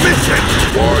could you miss it?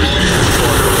 Why do you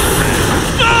fire at me?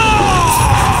 No!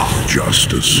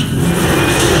 Justice.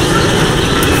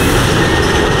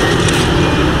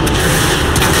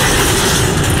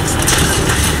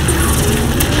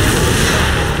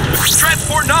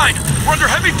 Transport 9! We're under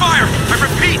heavy fire! I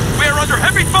repeat, we are under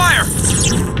heavy fire!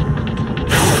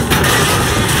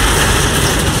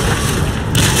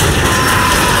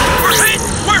 We're hit!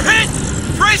 We're hit!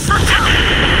 Brace for...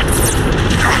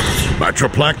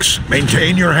 Metroplex,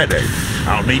 maintain your heading.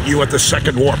 I'll meet you at the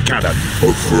second warp cannon.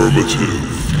 Affirmative.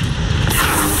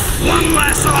 One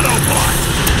less Autobot!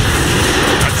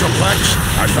 Metroplex,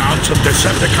 I found some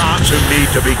Decepticons who need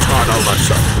to be taught a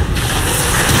lesson.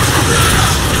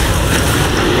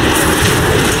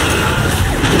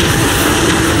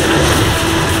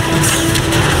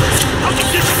 How did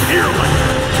this here like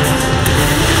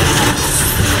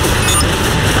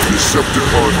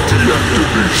Decepticon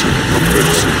deactivation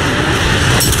commencing.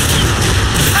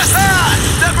 Ha-ha!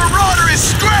 That Marauder is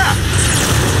scrapped!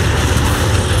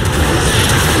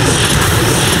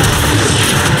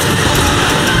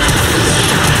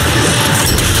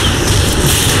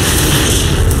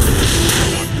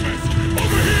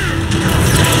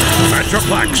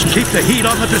 Metroplex, keep the heat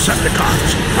on the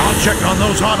Decepticons. I'll check on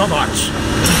those Autobots.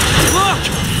 Look!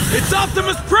 It's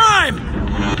Optimus Prime!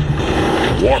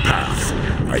 Warpath,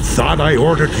 I thought I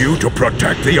ordered you to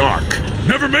protect the Ark.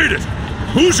 Never made it.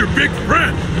 Who's your big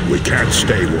friend? We can't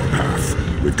stay, Warpath.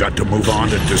 We've got to move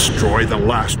on and destroy the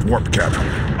last warp cannon.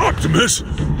 Optimus,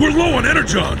 we're low on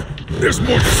energon. There's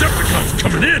more Decepticons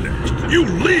coming in. You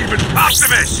leave and...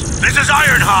 Optimus! This is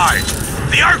Ironhide!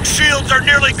 The Arc shields are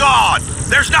nearly gone!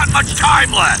 There's not much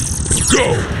time left!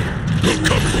 Go! We'll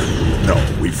cover you. No,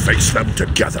 we face them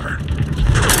together.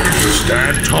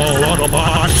 Stand tall,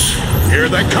 Autobots! Here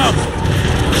they come!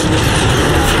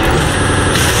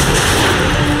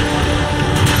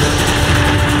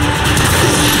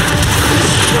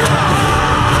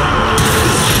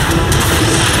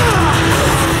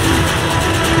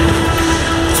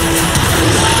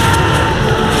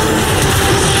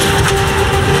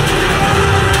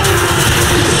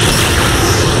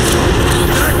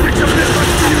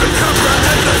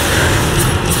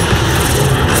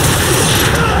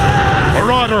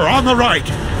 Marauder on the right!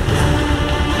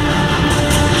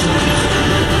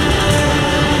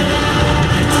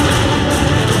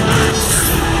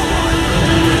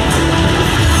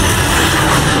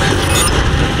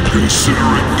 Consider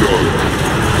it done.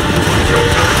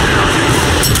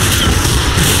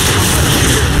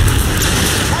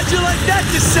 How'd you like that,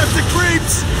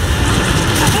 Decepticreeps?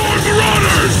 More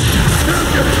Marauders! I'm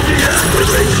gonna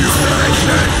deactivate you like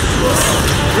that.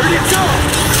 Where you go?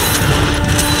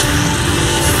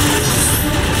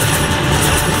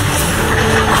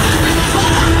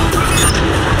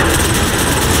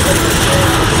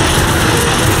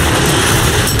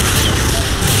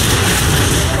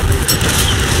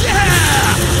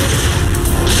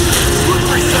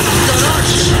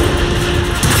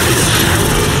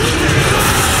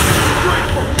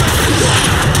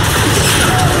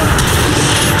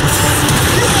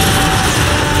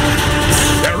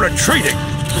 retreating!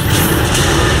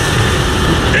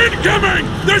 Incoming!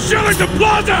 They're shelling the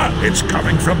plaza! It's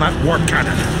coming from that warp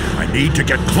cannon. I need to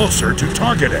get closer to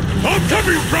target it. I'll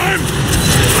cover you, Prime!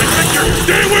 I think you're...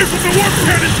 Stay away from the warp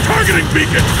cannon's targeting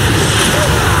beacon!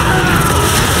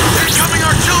 Incoming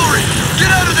artillery!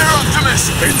 Get out of there, Optimus!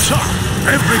 Inside!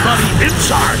 Everybody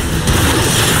inside!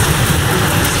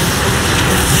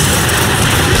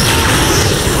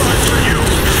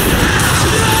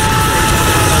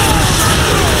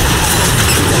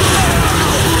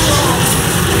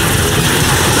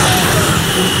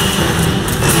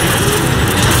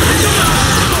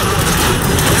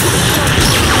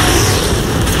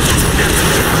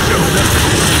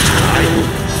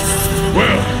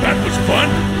 Well, that was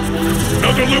fun.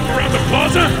 Another loop around the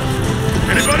plaza?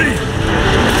 Anybody?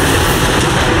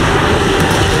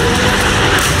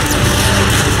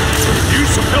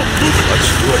 Use some help moving.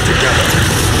 Let's do it together.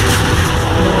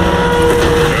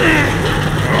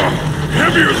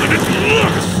 Heavier than it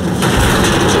looks!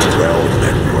 Well,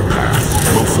 then your path.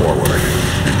 Move forward.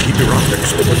 And keep your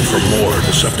optics open for more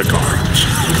Decepticons.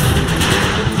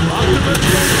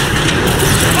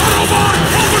 Autobot!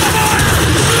 Open fire!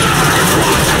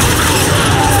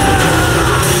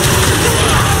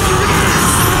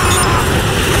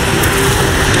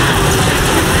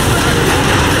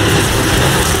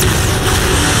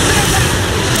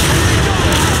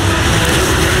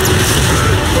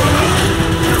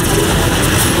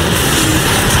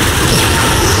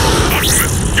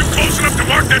 You close enough to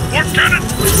mark that warp cannon?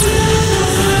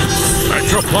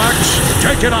 Metroplex,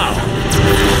 take it out!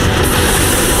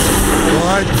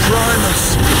 Why, Primus?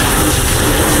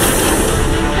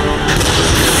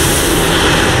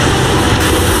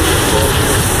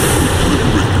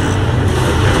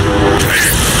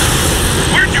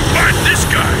 Where'd you find this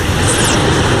guy?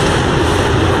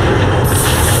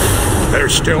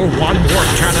 There's still one warp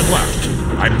cannon left.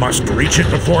 I must reach it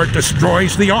before it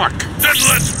destroys the Ark. Then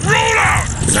let's roll out!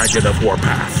 Negative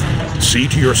warpath. See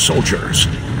to your soldiers.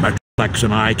 Metroplex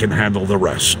and I can handle the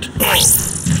rest. Oh,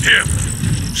 him?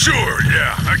 Sure,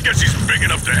 yeah. I guess he's big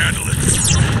enough to handle it.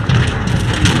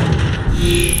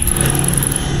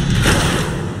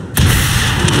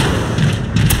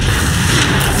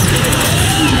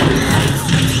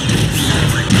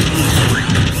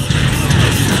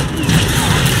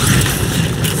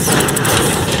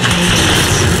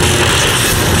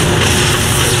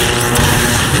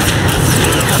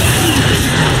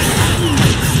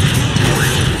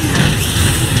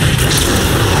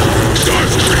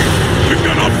 We've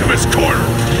got Optimus cornered!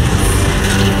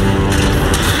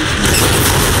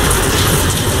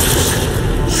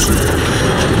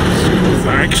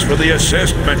 Thanks for the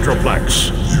assist,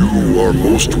 Metroplex. You are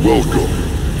most welcome.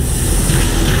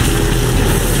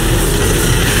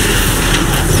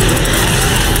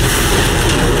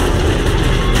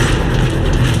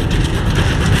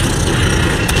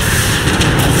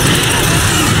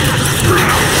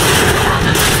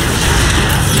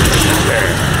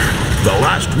 The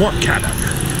last warp cannon.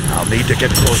 I'll need to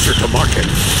get closer to mark it.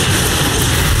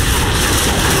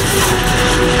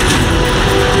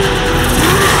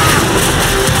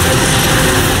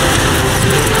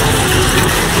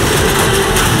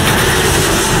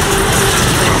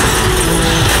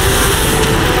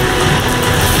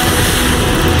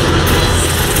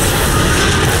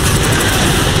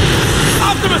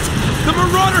 Optimus! The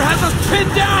Marauder has us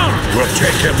pinned down! We'll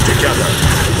take him together.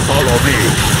 Follow me.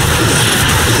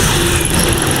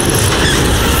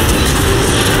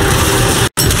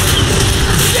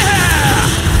 Yeah!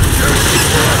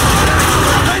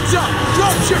 Heads up!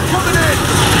 Dropship coming in!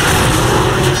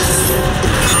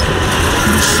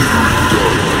 Consider it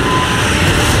done.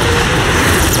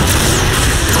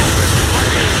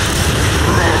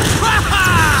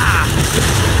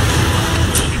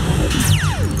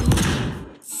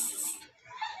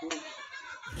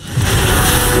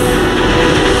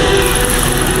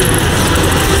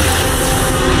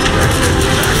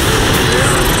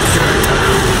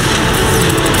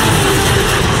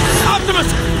 Optimus!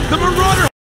 The Marauder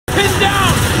pinned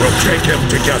down! We'll take him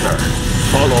together.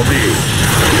 Follow me.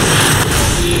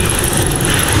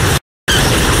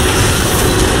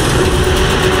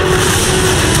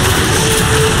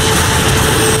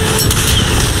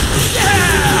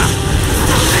 Yeah!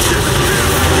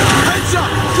 Heads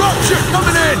up! Dropship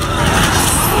coming in!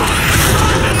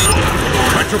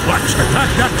 Metroplex, attack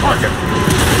that target.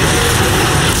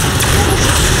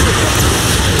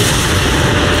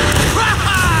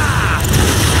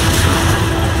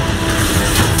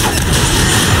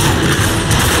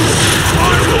 I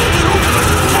will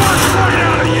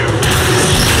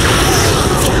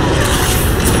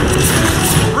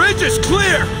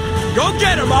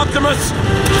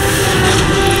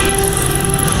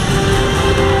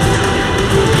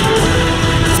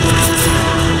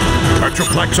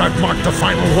Metroplex, I've marked the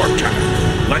final warp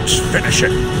cannon. Let's finish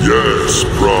it. Yes,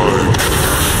 Prime.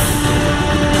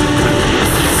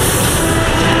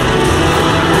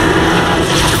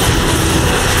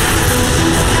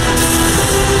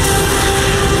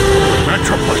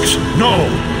 Metroplex, no!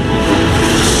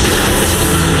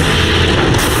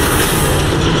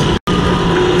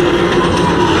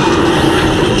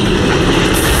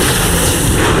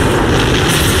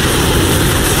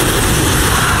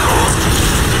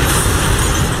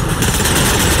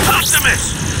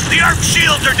 The Ark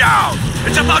shields are down!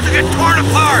 It's about to get torn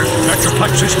apart!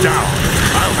 Metroplex is down.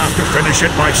 I'll have to finish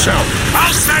it myself.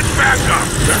 I'll send backup!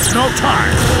 There's no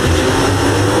time.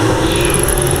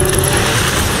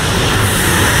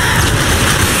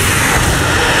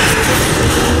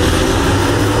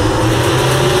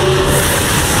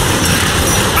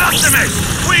 Optimus!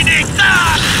 We need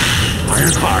that!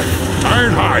 Ironhide!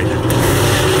 Ironhide!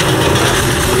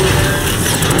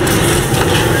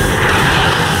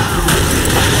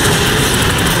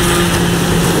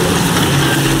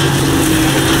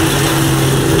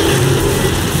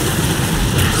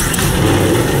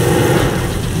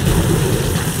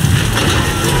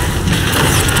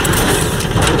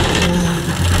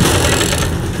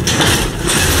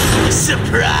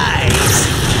 Surprise!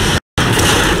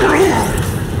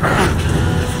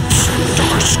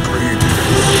 Starscream!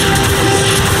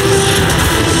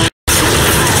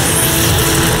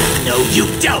 No, you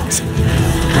don't!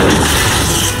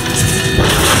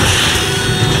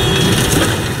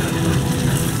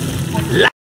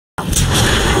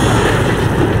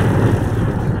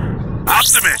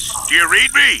 Optimus, do you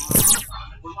read me?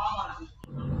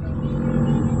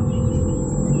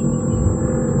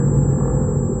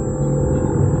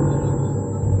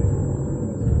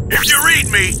 If you read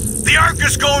me, the Ark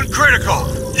is going critical.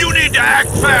 You need to act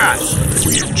fast.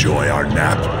 We enjoy our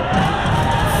nap.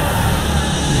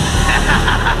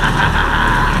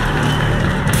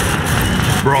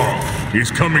 Bro,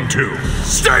 he's coming too.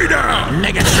 Stay down!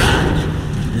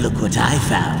 Megatron, look what I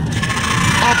found.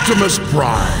 Optimus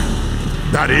Prime.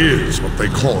 That is what they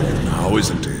call you now,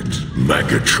 isn't it?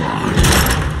 Megatron.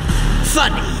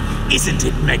 Funny, isn't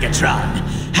it, Megatron?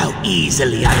 How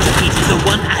easily I defeated the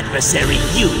one adversary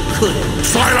you couldn't.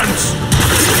 Silence!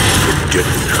 You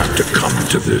didn't have to come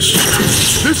to this.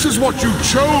 This is what you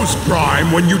chose,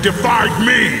 Prime, when you defied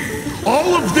me.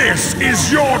 All of this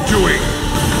is your doing.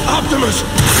 Optimus!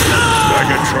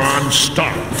 Megatron,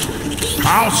 stop.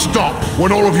 I'll stop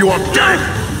when all of you are dead!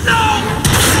 No!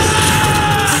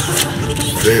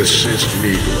 This is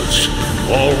needless.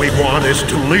 All we want is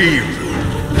to leave.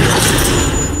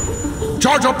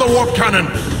 Charge up the warp cannon!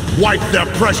 Wipe their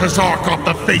precious Ark off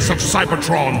the face of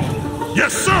Cybertron!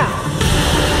 Yes, sir!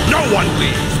 No one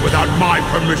leaves without my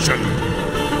permission.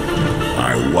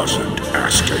 I wasn't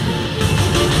asking.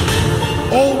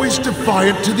 Always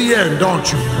defiant to the end,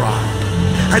 aren't you, Prime?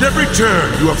 At every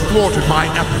turn, you have thwarted my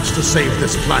efforts to save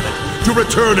this planet, to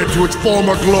return it to its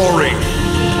former glory.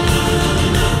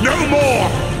 No more!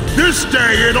 This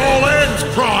day it all ends,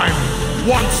 Prime!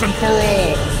 Once and for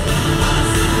all!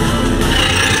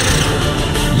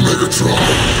 Megatron,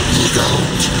 look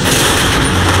out!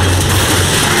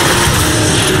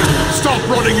 Stop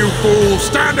running, you fool!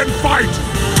 Stand and fight!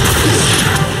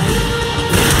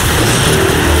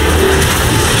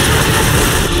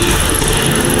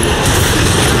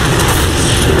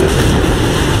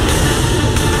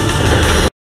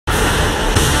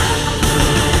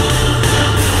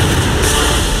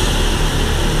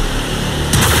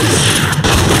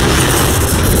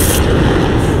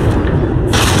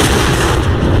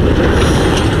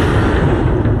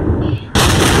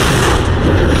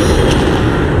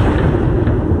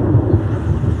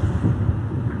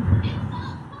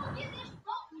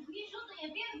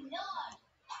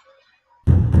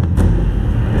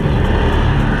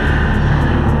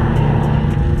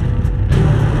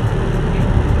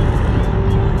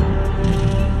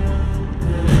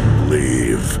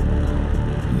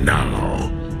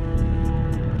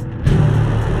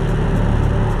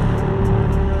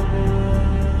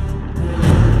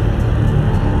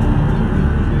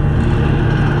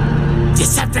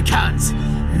 Decepticons!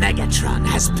 Megatron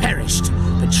has perished,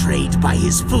 betrayed by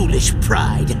his foolish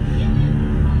pride.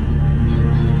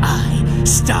 I,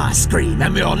 Starscream,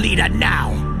 am your leader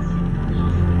now.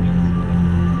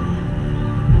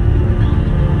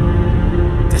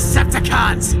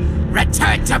 Decepticons,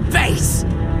 return to base!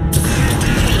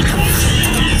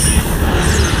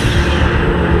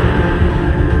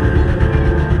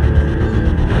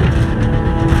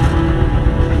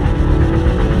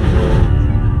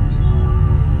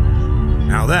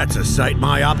 Now that's a sight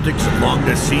my optics have longed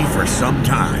to see for some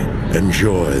time.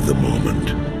 Enjoy the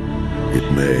moment. It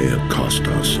may have cost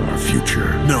us our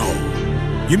future. No.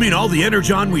 You mean all the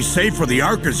energon we saved for the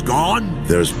Ark is gone?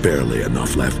 There's barely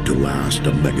enough left to last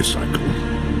a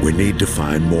megacycle. We need to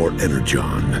find more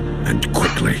energon, and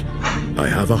quickly. I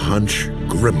have a hunch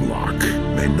Grimlock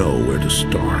may know where to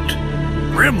start.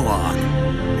 Grimlock?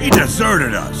 He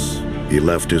deserted us. He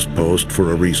left his post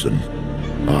for a reason.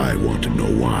 I want to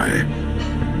know why.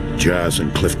 Jazz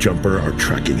and Cliffjumper are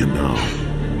tracking him now.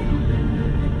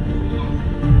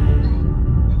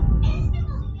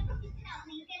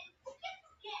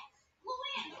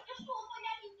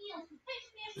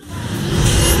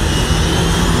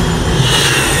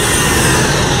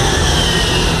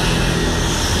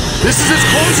 This is as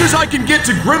close as I can get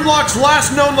to Grimlock's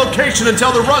last known location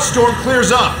until the rust storm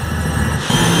clears up.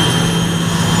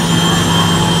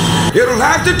 It'll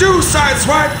have to do,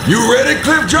 Sideswipe. You ready,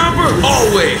 Cliffjumper?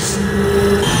 Always.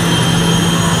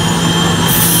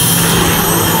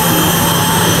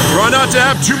 Try not to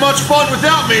have too much fun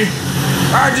without me.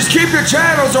 Alright, just keep your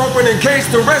channels open in case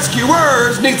the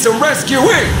rescuers need some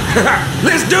rescuing.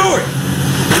 Let's do it.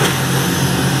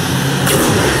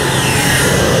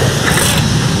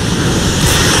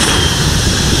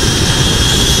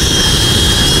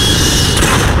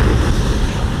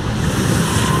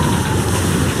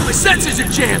 My sensors are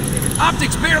jammed.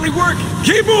 Optics barely working.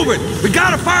 Keep moving. We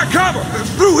gotta find cover.